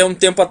que eu fiz aí um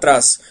tempo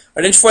atrás.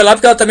 A gente foi lá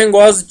porque ela também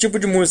gosta do tipo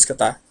de música,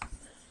 tá?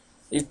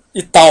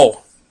 E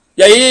tal.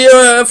 E aí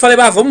eu falei,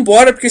 vamos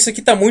embora porque isso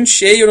aqui tá muito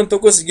cheio, eu não tô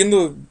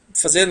conseguindo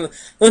fazer...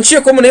 Não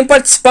tinha como nem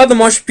participar do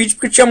Mosh Pit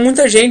porque tinha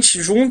muita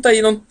gente junta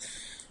e não...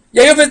 E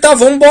aí eu falei, tá,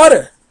 vamos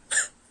embora.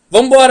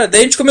 Vamos embora.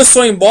 Daí a gente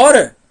começou a ir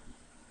embora.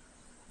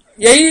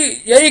 E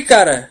aí,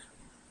 cara,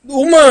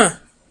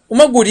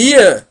 uma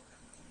guria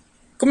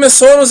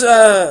começou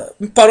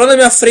parou na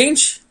minha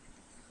frente,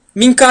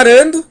 me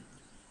encarando.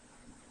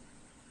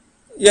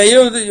 E aí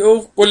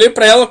eu olhei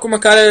pra ela com uma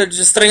cara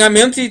de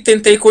estranhamento e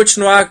tentei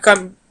continuar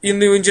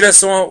indo em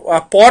direção à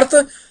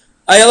porta.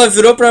 Aí ela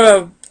virou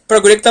pra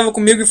guria que tava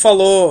comigo e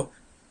falou: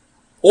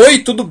 "Oi,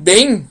 tudo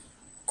bem?"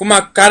 Com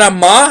uma cara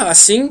má,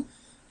 assim.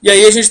 E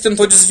aí a gente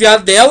tentou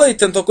desviar dela e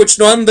tentou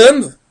continuar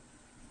andando.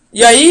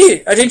 E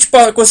aí a gente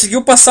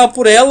conseguiu passar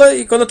por ela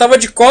e quando eu tava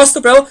de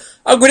costas pra ela,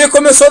 a guria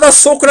começou a dar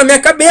soco na minha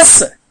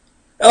cabeça.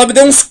 Ela me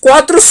deu uns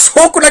 4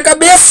 socos na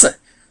cabeça.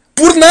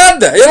 Por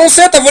nada. Eu não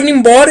sei, eu tava indo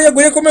embora e a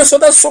guria começou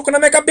a dar soco na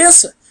minha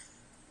cabeça.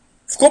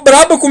 ficou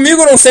braba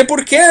comigo, não sei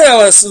porquê.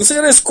 Não sei se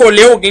ela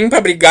escolheu alguém pra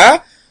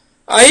brigar.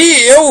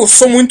 Aí eu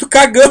sou muito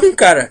cagão,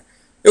 cara.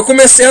 Eu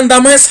comecei a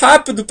andar mais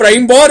rápido pra ir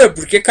embora,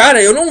 porque,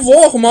 cara, eu não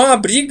vou arrumar uma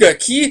briga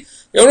aqui.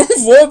 Eu não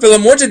vou, pelo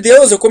amor de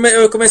Deus. Eu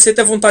comecei a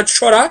ter vontade de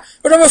chorar.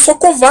 Eu sou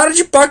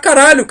covarde pra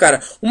caralho,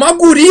 cara. Uma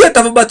guria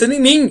tava batendo em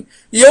mim.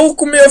 E eu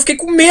fiquei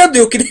com medo.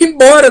 Eu queria ir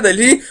embora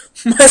dali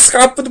o mais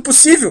rápido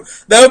possível.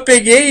 Daí eu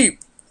peguei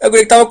a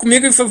guria que tava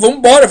comigo e falei,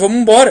 vamos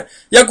embora.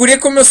 E a guria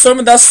começou a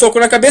me dar soco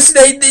na cabeça.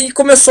 E daí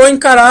começou a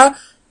encarar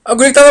a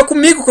guria que tava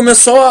comigo.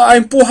 Começou a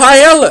empurrar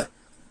ela.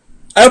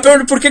 Aí eu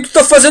perguntei, por que tu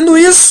tá fazendo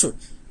isso?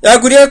 E a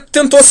guria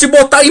tentou se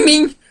botar em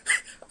mim.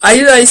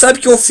 Aí sabe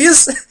o que eu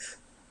fiz?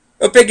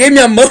 Eu peguei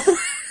minha mão.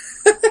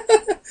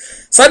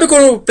 Sabe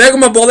quando pega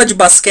uma bola de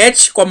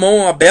basquete com a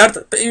mão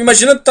aberta?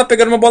 Imagina tu tá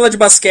pegando uma bola de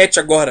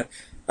basquete agora.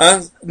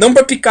 Tá? Não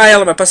pra picar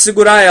ela, mas pra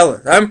segurar ela.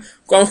 Tá?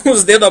 Com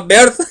os dedos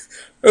abertos.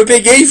 Eu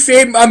peguei e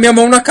enfiei a minha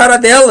mão na cara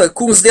dela.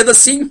 Com os dedos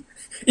assim.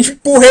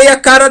 Empurrei a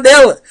cara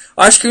dela.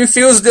 Acho que eu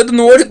enfiei os dedos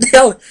no olho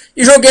dela.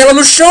 E joguei ela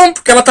no chão.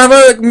 Porque ela tava...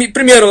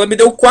 Primeiro, ela me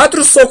deu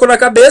 4 socos na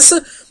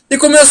cabeça. E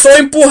começou a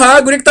empurrar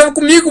a guria que tava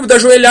comigo. Dar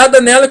joelhada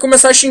nela e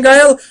começar a xingar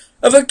ela.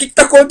 Eu falei, o que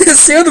tá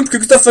acontecendo? Por que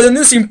tu tá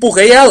fazendo isso?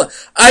 Empurrei ela.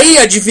 Aí,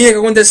 adivinha o que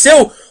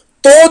aconteceu?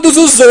 Todos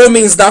os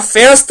homens da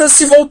festa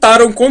se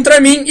voltaram contra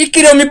mim e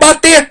queriam me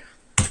bater.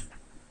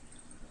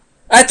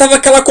 Aí tava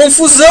aquela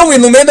confusão, e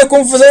no meio da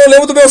confusão eu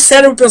lembro do meu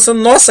cérebro pensando,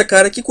 nossa,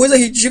 cara, que coisa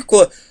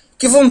ridícula.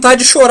 Que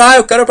vontade de chorar,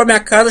 eu quero ir pra minha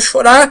casa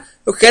chorar.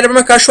 Eu quero ir pra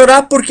minha casa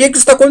chorar, por que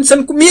isso tá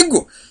acontecendo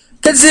comigo?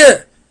 Quer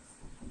dizer,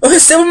 eu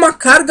recebo uma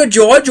carga de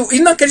ódio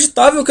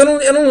inacreditável que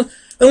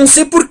eu não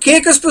sei por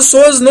que as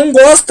pessoas não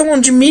gostam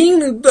de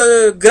mim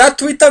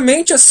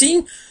gratuitamente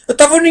assim. Eu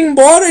tava indo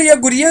embora e a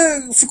guria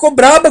ficou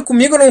braba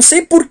comigo. Eu não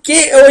sei por que.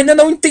 Eu ainda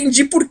não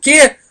entendi por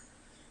quê.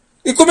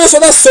 E começou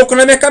a dar soco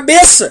na minha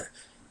cabeça.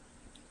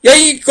 E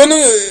aí,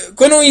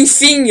 quando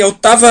enfim, eu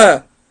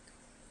tava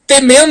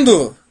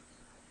temendo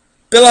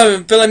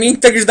pela minha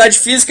integridade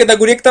física da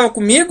guria que tava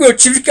comigo, eu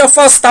tive que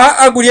afastar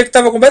a guria que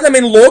tava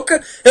completamente louca.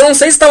 Eu não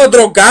sei se estava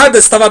drogada,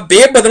 se estava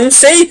bêbada, não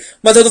sei,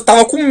 mas eu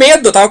tava com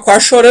medo, eu tava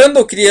quase chorando,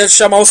 eu queria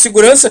chamar o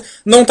segurança,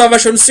 não tava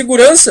achando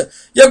segurança,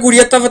 e a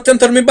guria tava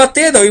tentando me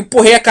bater, daí eu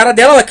empurrei a cara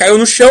dela, ela caiu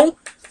no chão.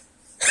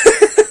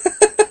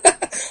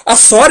 A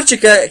sorte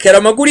que era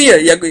uma guria,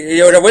 e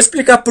eu já vou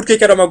explicar por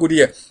que era uma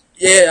guria.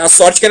 E a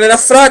sorte que ela era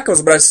fraca,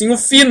 os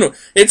bracinhos finos,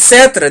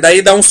 etc.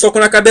 Daí dá um soco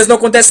na cabeça, não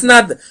acontece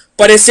nada.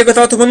 Parecia que eu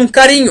tava tomando um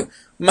carinho.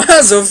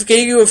 Mas eu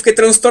fiquei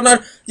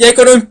transtornado. E aí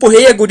quando eu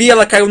empurrei a guria,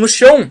 ela caiu no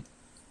chão.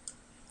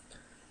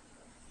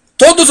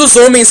 Todos os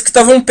homens que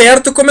estavam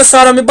perto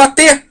começaram a me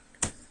bater.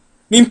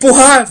 Me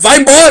empurrar. Vai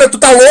embora, tu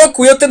tá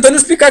louco. E eu tentando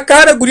explicar,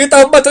 cara, a guria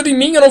tava batendo em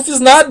mim, eu não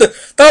fiz nada.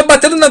 Tava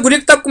batendo na guria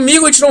que tá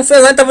comigo, a gente não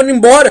fez nada, tava indo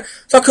embora.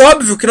 Só que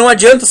óbvio que não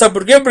adianta, sabe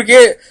por quê?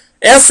 Porque...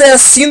 essa é a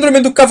síndrome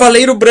do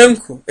cavaleiro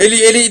branco.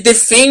 Ele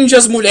defende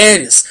as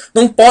mulheres.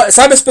 Não pode,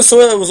 sabe as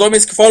pessoas, os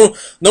homens que falam,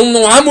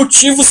 não há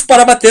motivos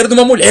para bater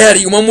numa mulher,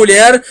 e uma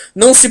mulher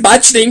não se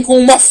bate nem com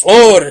uma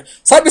flor.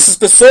 Sabe essas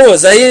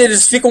pessoas? Aí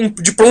eles ficam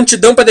de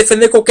prontidão para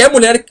defender qualquer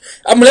mulher.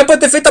 A mulher pode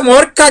ter feito a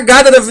maior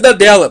cagada da vida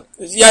dela.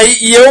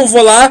 E eu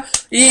vou lá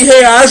e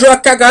reajo à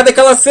cagada que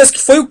ela fez,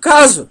 que foi o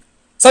caso.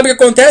 Sabe o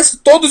que acontece?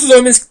 Todos os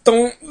homens que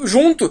estão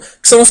junto,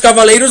 que são os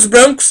cavaleiros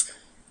brancos,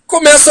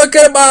 começam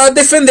a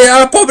defender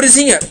a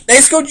pobrezinha. É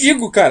isso que eu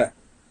digo, cara.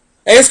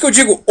 É isso que eu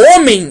digo.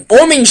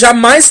 Homem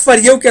jamais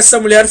faria o que essa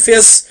mulher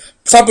fez.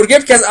 Sabe por quê?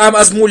 Porque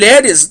as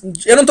mulheres...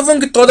 eu não tô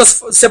falando que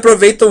todas se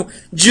aproveitam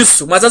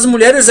disso, mas as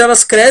mulheres,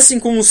 elas crescem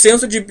com um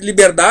senso de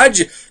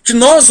liberdade que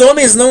nós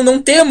homens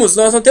não temos.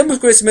 Nós não temos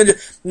conhecimento.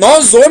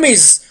 Nós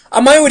homens... a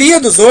maioria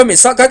dos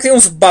homens... claro que tem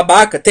uns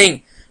babaca,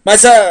 tem.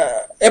 Mas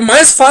é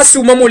mais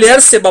fácil uma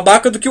mulher ser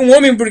babaca do que um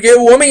homem, porque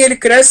o homem, ele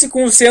cresce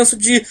com um senso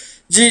de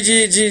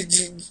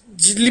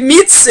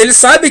limites. Ele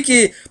sabe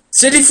que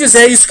se ele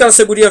fizer isso que a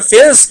seguria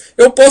fez,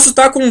 eu posso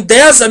estar com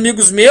 10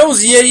 amigos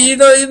meus e aí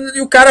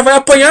o cara vai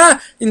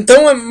apanhar.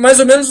 Então, mais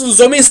ou menos,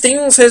 os homens têm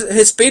um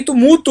respeito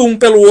mútuo um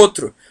pelo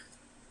outro.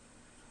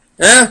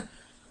 É?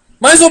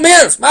 Mais ou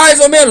menos,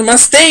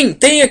 mas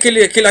tem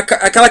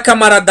aquela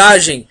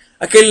camaradagem,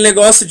 aquele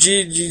negócio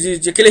de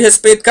aquele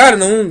respeito. Cara,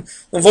 não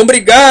vão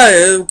brigar,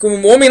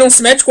 o homem não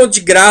se mete com de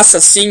graça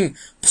assim.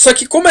 Só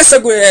que como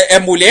essa é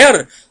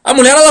mulher, a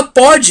mulher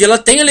ela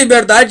tem a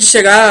liberdade de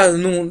chegar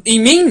em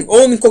mim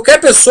ou em qualquer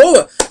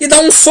pessoa e dar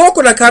um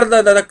soco na cara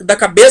da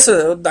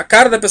cabeça, da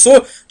cara da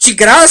pessoa, de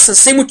graça,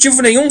 sem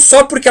motivo nenhum,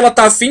 só porque ela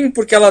tá afim,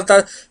 porque ela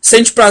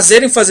sente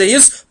prazer em fazer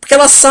isso, porque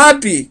ela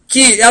sabe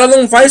que ela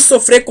não vai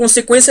sofrer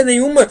consequência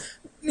nenhuma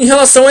em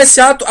relação a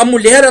esse ato. A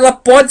mulher, ela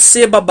pode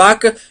ser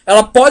babaca,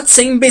 ela pode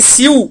ser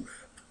imbecil,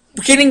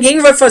 porque ninguém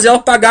vai fazer ela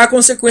pagar a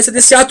consequência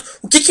desse ato.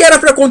 O que era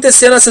pra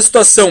acontecer nessa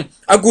situação?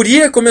 A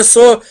guria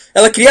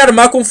ela queria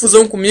armar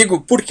confusão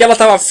comigo porque ela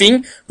tava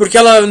afim, porque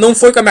ela não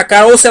foi com a minha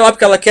cara, ou sei lá,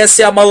 porque ela quer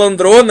ser a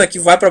malandrona que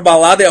vai pra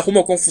balada e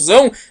arruma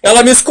confusão.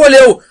 Ela me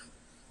escolheu.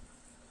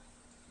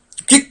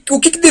 O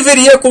que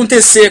deveria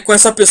acontecer com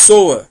essa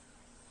pessoa?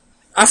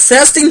 A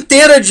festa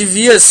inteira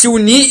devia se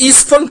unir e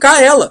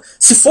espancar ela.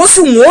 Se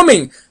fosse um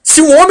homem, se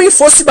o homem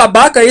fosse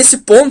babaca a esse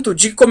ponto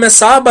de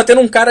começar a bater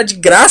num cara de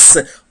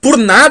graça, por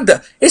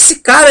nada, esse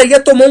cara ia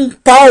tomar um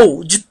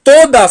pau de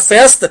toda a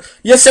festa,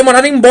 ia ser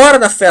mandado embora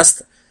da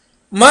festa.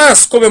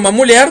 Mas, como é uma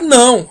mulher,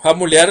 não. A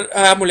mulher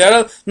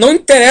não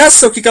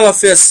interessa o que ela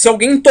fez. Se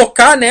alguém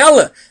tocar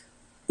nela,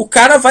 o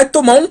cara vai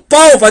tomar um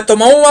pau, vai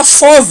tomar uma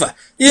sova.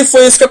 E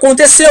foi isso que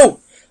aconteceu.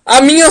 A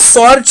minha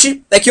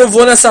sorte é que eu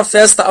vou nessa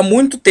festa há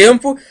muito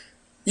tempo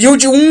e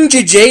um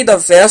DJ da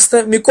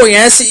festa me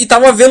conhece e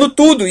tava vendo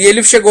tudo. E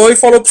ele chegou e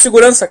falou pro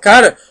segurança,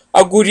 cara,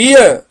 a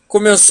guria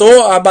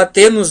começou a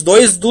bater nos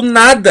dois do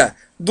nada.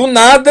 Do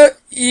nada,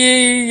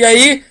 e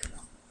aí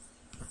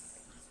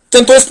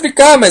tentou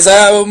explicar, mas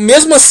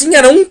mesmo assim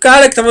era um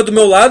cara que tava do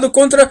meu lado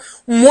contra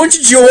um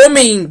monte de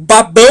homem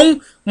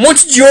babão, um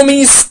monte de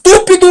homem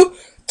estúpido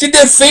que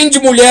defende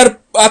mulher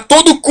a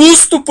todo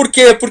custo,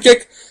 porque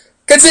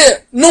quer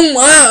dizer, não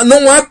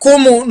há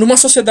como numa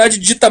sociedade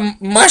dita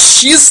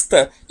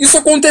machista isso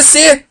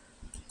acontecer.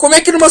 Como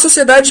é que numa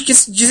sociedade que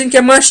dizem que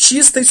é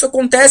machista isso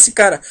acontece,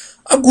 cara?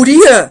 A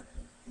guria,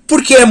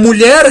 porque é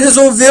mulher,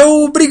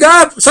 resolveu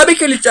brigar. Sabe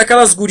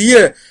aquelas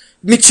guria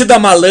metida a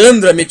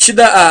malandra,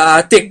 metida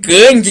a ter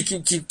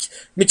gangue,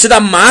 metida a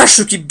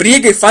macho que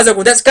briga e faz e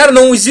acontece? Cara,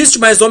 não existe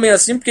mais homem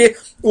assim, porque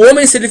o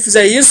homem, se ele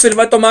fizer isso, ele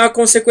vai tomar a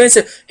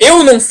consequência.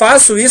 Eu não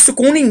faço isso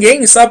com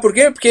ninguém, sabe por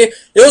quê? Porque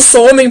eu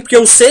sou homem, porque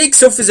eu sei que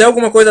se eu fizer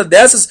alguma coisa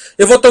dessas,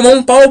 eu vou tomar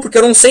um pau, porque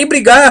eu não sei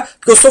brigar,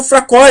 porque eu sou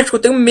fracote, porque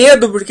eu tenho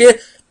medo, porque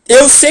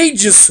eu sei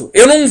disso.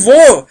 Eu não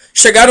vou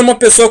chegar numa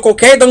pessoa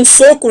qualquer e dar um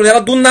soco nela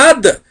do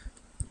nada,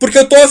 porque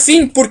eu tô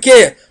afim,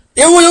 porque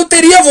eu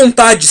teria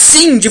vontade,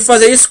 sim, de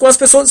fazer isso com as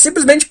pessoas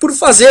simplesmente por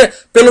fazer,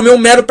 pelo meu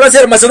mero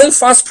prazer, mas eu não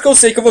faço porque eu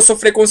sei que eu vou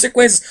sofrer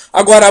consequências.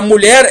 Agora, a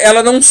mulher,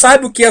 ela não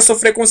sabe o que é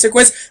sofrer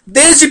consequências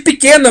desde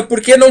pequena,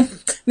 porque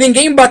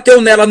ninguém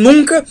bateu nela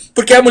nunca,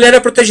 porque a mulher é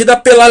protegida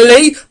pela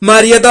lei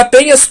Maria da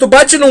Penha. Se tu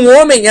bate num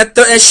homem,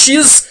 é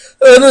X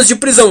anos de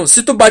prisão.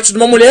 Se tu bate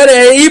numa mulher,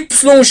 é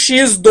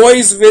YX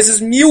 2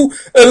 vezes 1000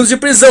 anos de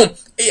prisão.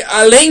 E,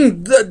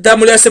 além da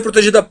mulher ser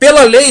protegida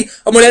pela lei,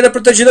 a mulher é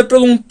protegida por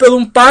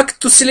um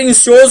pacto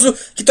silencioso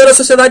que toda a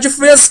sociedade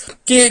fez,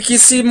 que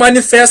se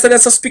manifesta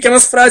nessas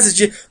pequenas frases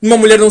de uma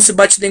mulher não se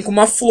bate nem com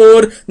uma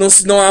flor,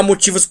 não há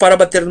motivos para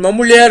bater numa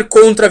mulher,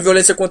 contra a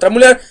violência contra a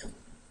mulher.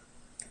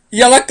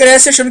 E ela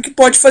cresce achando que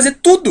pode fazer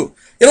tudo.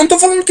 Eu não estou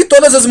falando que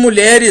todas as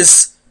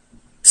mulheres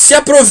se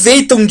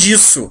aproveitam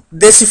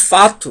desse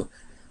fato.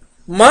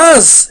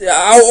 Mas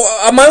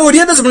a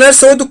maioria das mulheres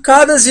são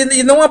educadas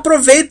e não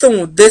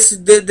aproveitam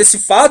desse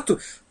fato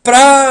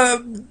para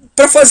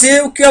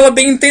fazer o que ela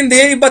bem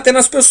entender e bater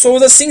nas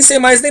pessoas assim, sem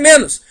mais nem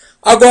menos.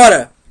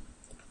 Agora,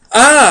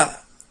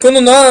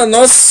 quando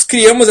nós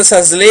criamos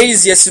essas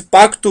leis e esse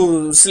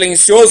pacto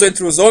silencioso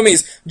entre os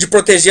homens de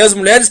proteger as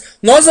mulheres,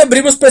 nós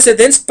abrimos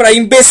precedentes para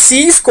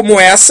imbecis como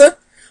essa,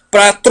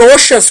 para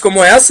trouxas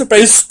como essa, para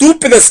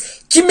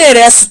estúpidas que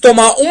merece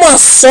tomar uma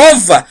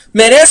sova,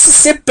 merece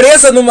ser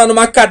presa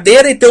numa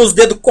cadeira e ter os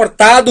dedos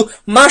cortados,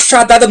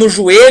 machadada no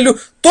joelho,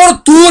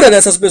 tortura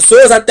dessas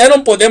pessoas até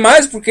não poder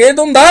mais, porque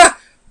não dá.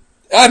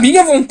 A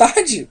minha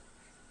vontade.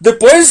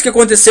 Depois que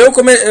aconteceu,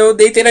 eu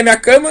deitei na minha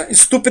cama,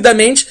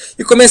 estupidamente,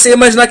 e comecei a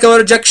imaginar que eu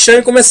era o Jack Chan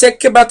e comecei a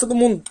quebrar todo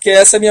mundo, porque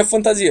essa é a minha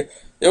fantasia.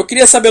 Eu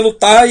queria saber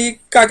lutar e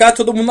cagar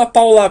todo mundo na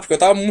pau lá, porque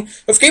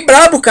eu fiquei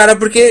brabo, cara,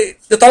 porque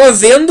eu tava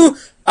vendo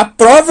a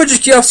prova de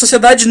que a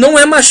sociedade não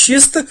é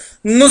machista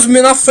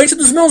na frente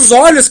dos meus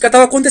olhos, que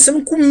estava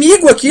acontecendo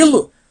comigo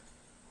aquilo.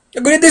 A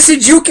guria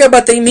decidiu que ia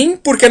bater em mim,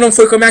 porque não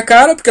foi com a minha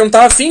cara, porque eu não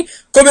tava afim,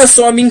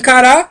 começou a me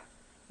encarar,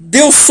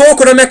 deu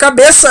soco na minha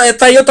cabeça,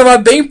 aí eu tava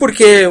bem,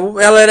 porque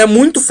ela era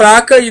muito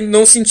fraca e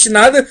não senti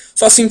nada,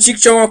 só senti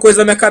que tinha uma coisa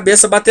na minha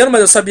cabeça batendo,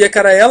 mas eu sabia que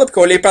era ela, porque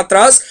eu olhei pra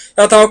trás,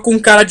 ela tava com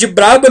cara de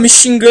braba, me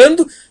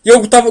xingando, e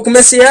eu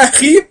comecei a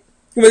rir,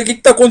 o que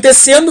tá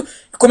acontecendo,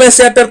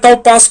 comecei a apertar o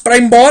passo pra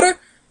ir embora,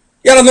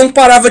 e ela não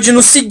parava de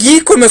nos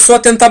seguir, começou a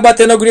tentar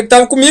bater na guria que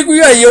tava comigo,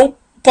 e aí eu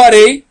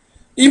parei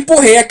e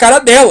empurrei a cara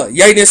dela.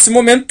 E aí nesse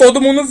momento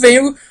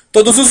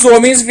todos os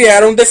homens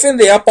vieram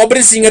defender a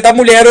pobrezinha da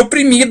mulher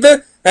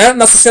oprimida, né,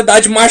 na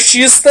sociedade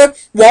machista.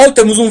 Uau,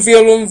 temos um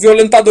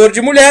violentador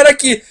de mulher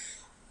aqui.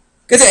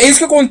 Quer dizer, é isso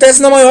que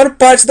acontece na maior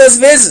parte das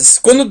vezes.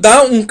 Quando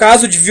dá um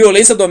caso de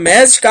violência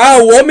doméstica,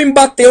 o homem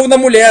bateu na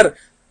mulher.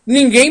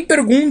 Ninguém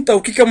pergunta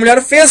o que a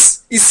mulher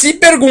fez. E se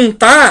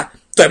perguntar,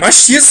 tu é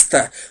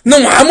machista.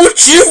 Não há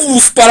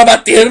motivos para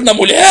bater na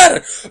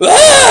mulher.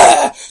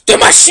 Tu é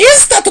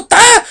machista, tu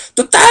tá...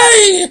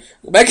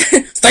 Como é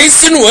que... Tu tá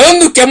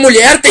insinuando que a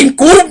mulher tem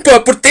culpa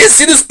por ter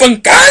sido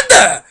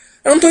espancada?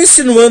 Eu não tô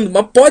insinuando,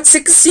 mas pode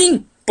ser que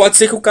sim. Pode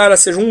ser que o cara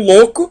seja um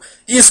louco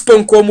e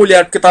espancou a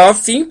mulher porque tava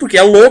afim, porque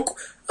é louco.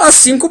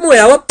 Assim como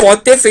ela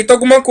pode ter feito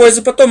alguma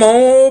coisa para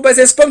vai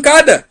ser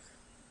espancada.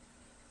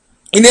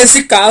 E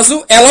nesse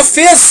caso, ela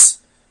fez.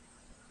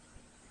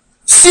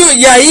 Sim,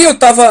 e aí eu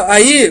tava.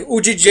 Aí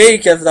o DJ,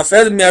 que é da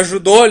festa, me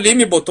ajudou ali,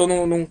 me botou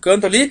num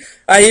canto ali.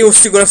 Aí o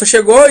segurança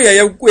chegou, e aí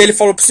ele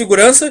falou pro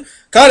segurança,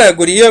 cara, a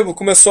guria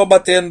começou a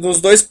bater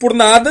nos dois por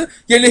nada,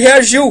 e ele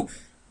reagiu.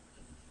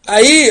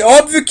 Aí,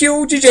 óbvio que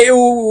o DJ,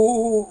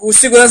 o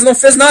segurança não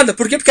fez nada.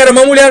 Por quê? Porque era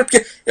uma mulher.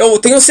 Porque eu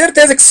tenho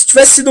certeza que se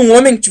tivesse sido um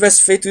homem que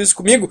tivesse feito isso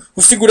comigo,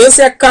 o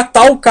segurança ia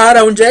catar o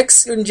cara onde é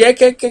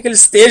que ele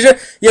esteja,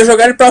 ia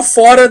jogar ele pra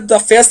fora da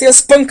festa e ia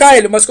espancar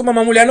ele. Mas como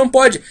uma mulher não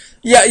pode.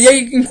 E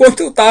aí,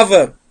 enquanto eu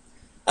tava.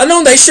 Ah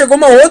não, daí chegou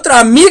uma outra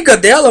amiga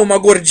dela, uma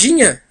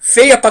gordinha,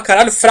 feia pra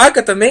caralho,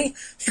 fraca também,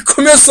 e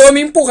começou a me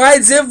empurrar e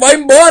dizer, vai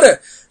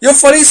embora. E eu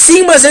falei,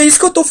 sim, mas é isso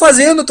que eu tô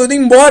fazendo, eu tô indo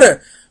embora.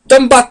 Tá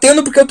me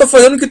batendo porque eu tô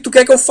fazendo o que tu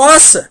quer que eu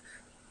faça.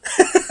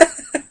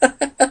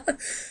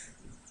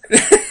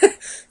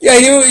 E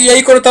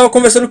aí quando eu tava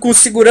conversando com o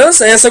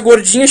segurança, essa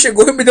gordinha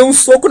chegou e me deu um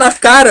soco na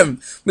cara.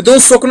 Me deu um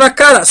soco na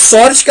cara.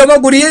 Sorte que é uma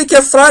guria que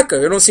é fraca.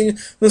 Eu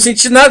não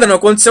senti nada, não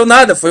aconteceu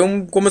nada. Foi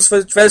como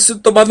se tivesse sido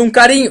tomado um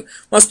carinho.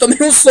 Mas tomei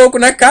um soco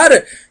na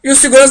cara e o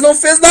segurança não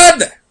fez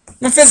nada.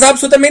 Não fez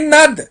absolutamente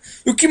nada.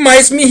 E o que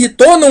mais me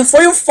irritou não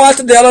foi o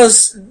fato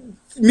delas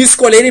me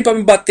escolherem pra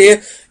me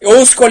bater,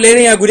 ou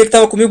escolherem a guria que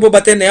tava comigo pra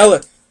bater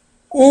nela.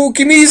 O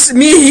que me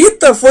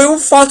irrita foi o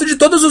fato de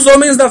todos os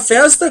homens da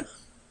festa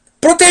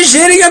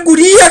protegerem a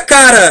guria,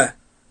 cara.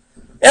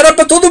 Era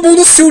pra todo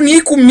mundo se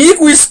unir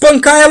comigo e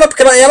espancar ela,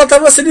 porque ela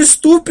tava sendo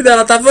estúpida,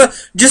 ela tava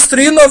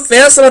destruindo a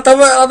festa, ela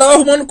tava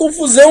arrumando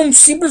confusão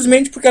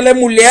simplesmente porque ela é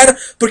mulher,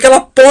 porque ela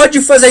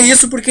pode fazer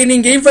isso, porque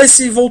ninguém vai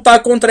se voltar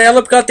contra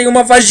ela porque ela tem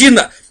uma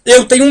vagina.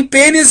 Eu tenho um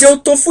pênis e eu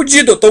tô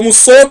fudido, eu tomo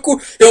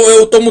soco,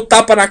 eu tomo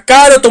tapa na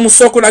cara, eu tomo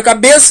soco na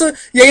cabeça,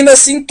 e ainda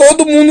assim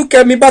todo mundo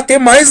quer me bater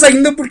mais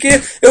ainda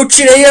porque eu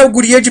tirei a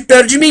guria de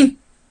perto de mim.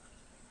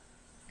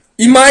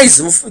 E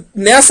mais,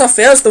 nessa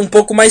festa, um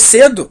pouco mais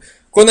cedo,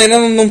 quando ainda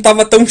não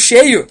tava tão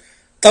cheio,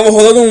 tava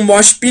rolando um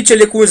mosh pit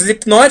ali com o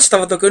Slipknot,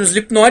 tava tocando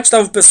Slipknot,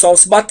 tava o pessoal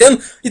se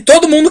batendo, e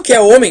todo mundo que é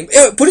homem,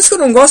 por isso que eu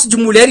não gosto de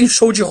mulher em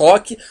show de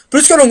rock, por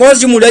isso que eu não gosto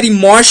de mulher em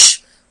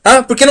mosh,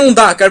 tá? Porque não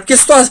dá, cara, porque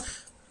se tu,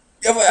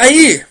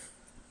 aí,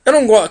 eu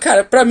não gosto,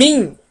 cara, pra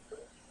mim,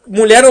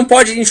 mulher não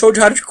pode ir em show de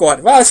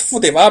hardcore, vai se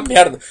fuder, vai a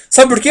merda.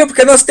 Sabe por quê?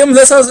 Porque nós temos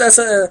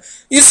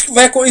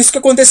isso que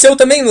aconteceu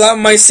também lá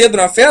mais cedo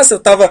na festa, eu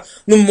tava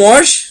no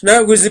mosh,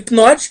 né, com o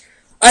Slipknot.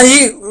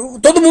 Aí,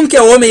 todo mundo que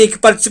é homem e que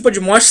participa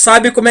de mosh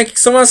sabe como é que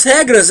são as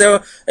regras.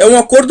 É um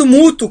acordo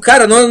mútuo.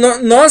 Cara,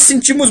 nós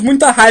sentimos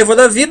muita raiva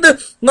da vida,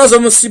 nós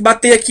vamos se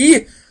bater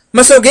aqui,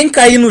 mas se alguém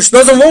cair no chão,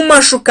 nós não vamos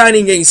machucar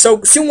ninguém.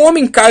 Se um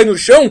homem cai no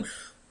chão,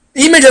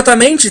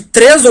 imediatamente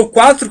 3 ou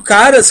 4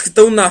 caras que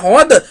estão na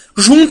roda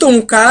juntam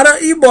o cara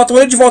e botam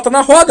ele de volta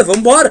na roda,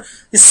 vambora.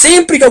 E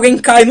sempre que alguém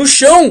cai no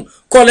chão,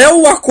 qual é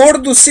o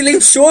acordo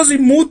silencioso e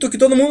mútuo que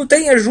todo mundo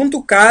tem? É junto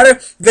o cara,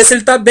 ver se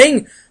ele tá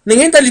bem.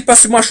 Ninguém tá ali pra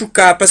se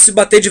machucar, pra se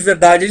bater de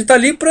verdade. Ele tá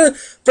ali pra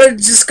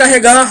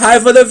descarregar a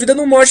raiva da vida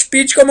no mosh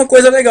pit, que é uma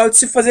coisa legal de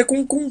se fazer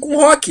com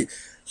rock.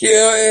 Que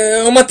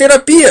é uma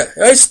terapia.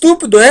 É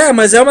estúpido,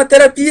 mas é uma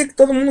terapia que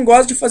todo mundo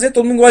gosta de fazer,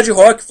 todo mundo gosta de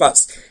rock,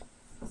 faz.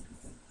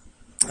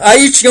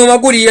 Aí tinha uma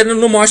guria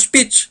no mosh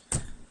pit.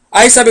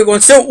 Aí sabe o que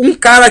aconteceu? Um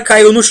cara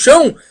caiu no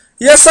chão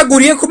e essa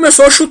guria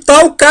começou a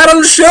chutar o cara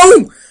no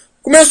chão.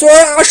 Começou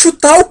a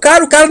chutar o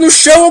cara no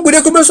chão. A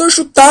guria começou a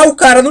chutar o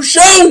cara no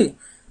chão.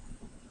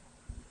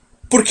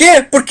 Por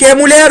quê? Porque é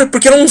mulher,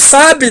 porque não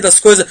sabe das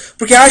coisas,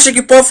 porque acha que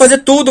pode fazer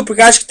tudo,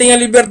 porque acha que tem a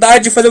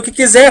liberdade de fazer o que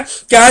quiser,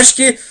 que acha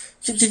que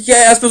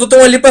as pessoas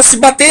estão ali pra se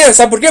bater,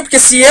 sabe por quê? Porque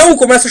se eu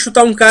começo a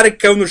chutar um cara que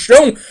caiu no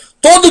chão,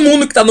 todo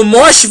mundo que tá no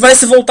mosh vai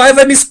se voltar e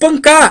vai me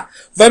espancar.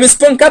 Vai me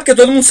espancar, porque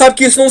todo mundo sabe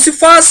que isso não se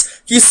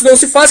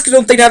faz, que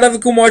não tem nada a ver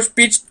com o mosh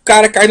pit, o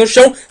cara cai no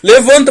chão,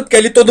 levanta, porque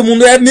ali todo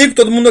mundo é amigo,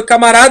 todo mundo é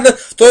camarada,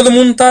 todo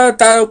mundo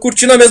tá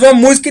curtindo a mesma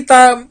música e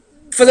tá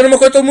fazendo uma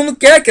coisa que todo mundo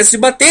quer se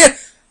bater.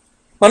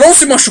 Mas não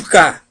se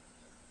machucar.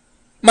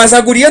 Mas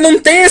a guria não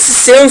tem esse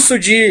senso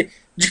de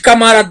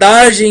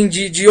camaradagem,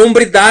 de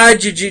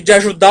hombridade, de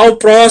ajudar o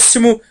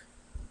próximo.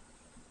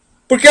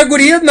 Porque a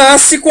guria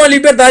nasce com a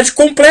liberdade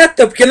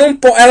completa. Porque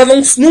ela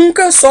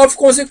nunca sofre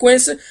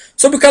consequência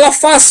sobre o que ela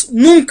faz.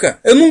 Nunca.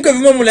 Eu nunca vi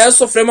uma mulher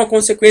sofrer uma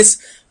consequência.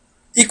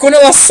 E quando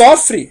ela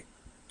sofre,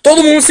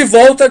 todo mundo se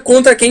volta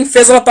contra quem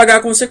fez ela pagar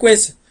a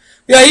consequência.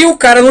 E aí o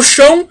cara no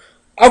chão,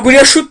 a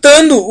guria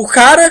chutando o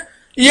cara.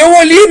 E eu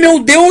ali, meu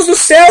Deus do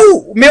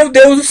céu, meu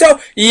Deus do céu.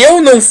 E eu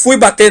não fui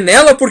bater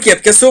nela, por quê?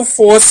 Porque se eu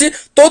fosse,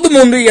 todo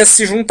mundo ia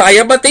se juntar e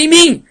ia bater em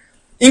mim.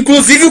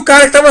 Inclusive o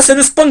cara que estava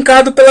sendo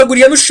espancado pela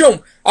guria no chão.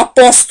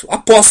 Aposto.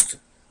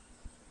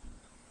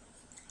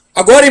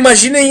 Agora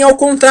imaginem ao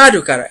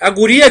contrário, cara. A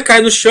guria cai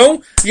no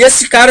chão e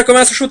esse cara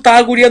começa a chutar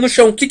a guria no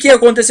chão. O que ia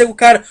acontecer com o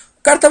cara?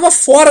 O cara tava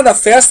fora da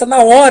festa na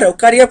hora, o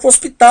cara ia pro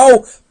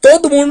hospital.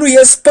 Todo mundo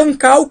ia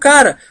espancar o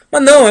cara.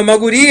 Mas não, é uma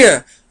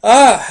guria...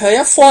 aí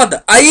é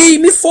foda. Aí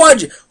me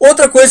fode.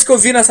 Outra coisa que eu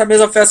vi nessa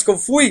mesma festa que eu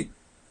fui,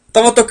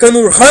 tava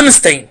tocando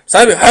Rammstein,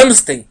 sabe?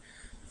 Rammstein.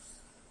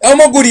 É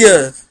uma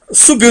guria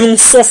subiu num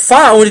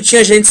sofá onde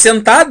tinha gente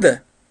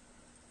sentada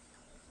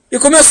e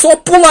começou a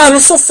pular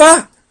no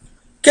sofá.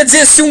 Quer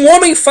dizer, se um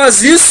homem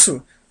faz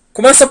isso,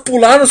 começa a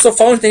pular no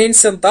sofá onde tem gente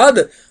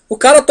sentada, o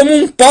cara toma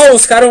um pau,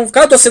 o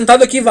cara tá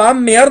sentado aqui, vai a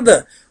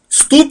merda.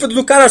 Estúpido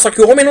do cara, só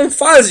que o homem não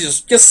faz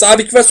isso, porque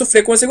sabe que vai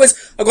sofrer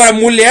consequências. Agora,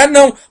 mulher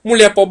não.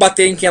 Mulher pode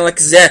bater em quem ela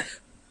quiser,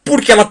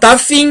 porque ela tá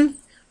afim.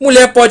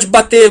 Mulher pode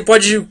bater,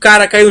 pode o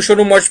cara cair no chão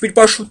no mosh pit,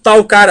 pode chutar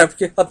o cara,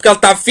 porque ela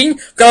tá afim,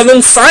 porque ela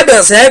não sabe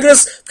as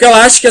regras, porque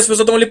ela acha que as pessoas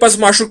estão ali pra se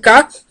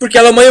machucar, porque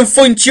ela é uma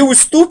infantil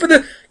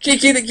estúpida,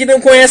 que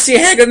não conhece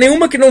regra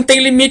nenhuma, que não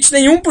tem limite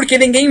nenhum, porque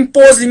ninguém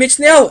impôs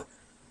limite nela.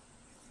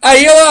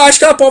 Aí ela acha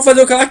que ela pode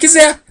fazer o que ela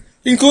quiser.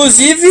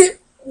 Inclusive,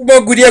 uma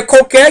guria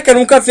qualquer, que eu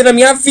nunca vi na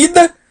minha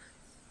vida,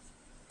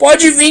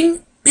 pode vir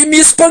e me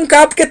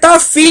espancar porque tá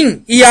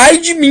afim. E ai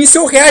de mim se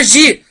eu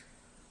reagir.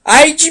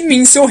 Ai de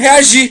mim se eu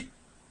reagir.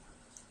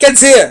 Quer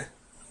dizer,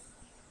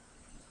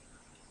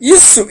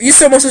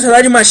 isso é uma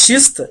sociedade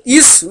machista.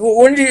 Isso,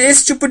 onde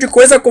esse tipo de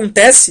coisa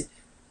acontece.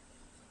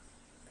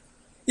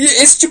 E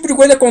esse tipo de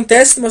coisa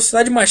acontece numa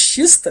sociedade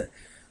machista.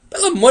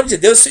 Pelo amor de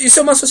Deus, isso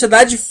é uma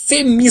sociedade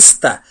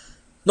femista.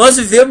 Nós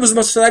vivemos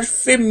numa sociedade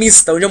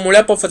femista, onde a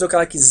mulher pode fazer o que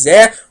ela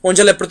quiser,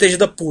 onde ela é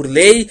protegida por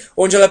lei,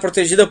 onde ela é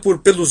protegida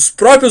pelos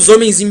próprios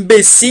homens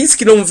imbecis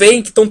que não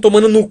veem, que estão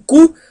tomando no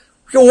cu.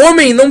 Porque o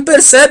homem não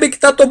percebe que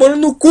está tomando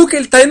no cu, que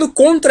ele está indo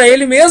contra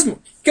ele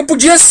mesmo. Porque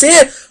podia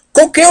ser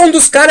qualquer um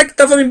dos caras que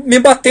estava me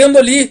batendo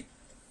ali.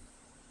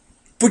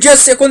 Podia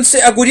ser,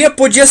 a guria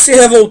podia se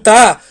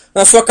revoltar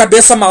na sua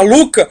cabeça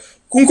maluca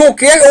com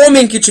qualquer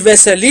homem que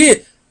tivesse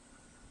ali,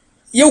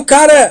 e o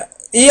cara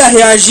ia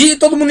reagir e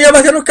todo mundo ia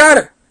bater no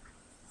cara.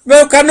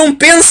 Mas o cara não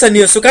pensa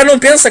nisso. O cara não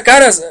pensa,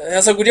 cara,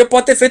 essa guria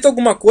pode ter feito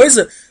alguma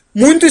coisa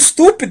muito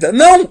estúpida.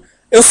 Não!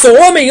 Eu sou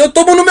homem, eu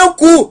tomo no meu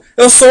cu.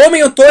 Eu sou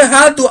homem, eu tô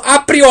errado a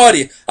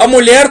priori. A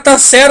mulher tá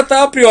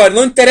certa a priori.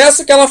 Não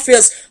interessa o que ela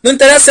fez. Não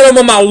interessa se ela é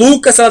uma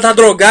maluca, se ela tá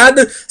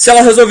drogada, se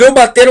ela resolveu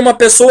bater numa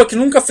pessoa que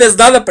nunca fez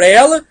nada pra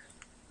ela.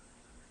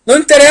 Não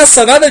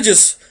interessa nada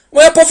disso. A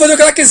mulher pode fazer o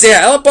que ela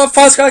quiser. Ela pode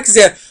fazer o que ela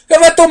quiser. Ela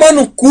vai tomar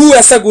no cu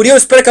essa guria. Eu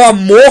espero que ela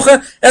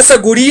morra. Essa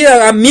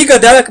guria, amiga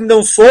dela que me deu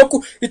um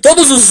soco. E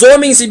todos os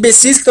homens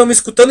imbecis que estão me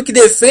escutando, que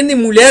defendem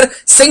mulher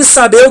sem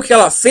saber o que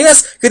ela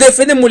fez. Que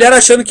defendem mulher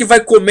achando que vai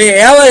comer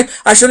ela.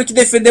 Achando que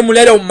defender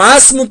mulher é o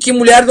máximo. Que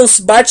mulher não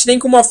se bate nem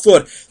com uma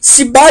flor.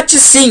 Se bate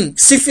sim.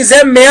 Se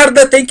fizer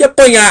merda tem que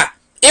apanhar.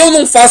 Eu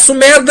não faço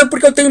merda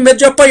porque eu tenho medo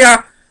de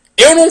apanhar.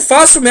 Eu não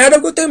faço merda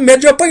porque eu tenho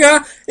medo de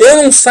apanhar. Eu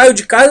não saio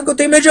de casa porque eu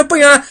tenho medo de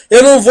apanhar.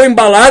 Eu não vou em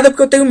balada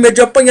porque eu tenho medo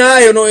de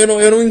apanhar. Eu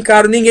não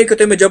encaro ninguém que eu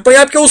tenho medo de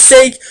apanhar porque eu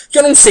sei que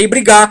eu não sei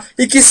brigar.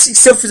 E que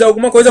se eu fizer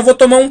alguma coisa eu vou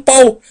tomar um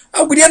pau.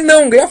 A guria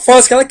não, a guria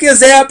faz o que ela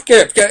quiser.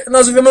 Porque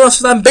nós vivemos uma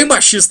sociedade bem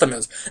machista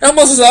mesmo. É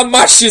uma sociedade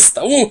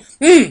machista.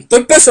 Tô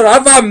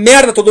impressionado, vai a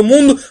merda todo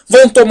mundo.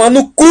 Vão tomar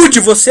no cu de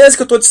vocês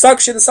que eu tô de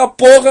saco cheio dessa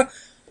porra.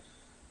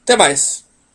 Até mais.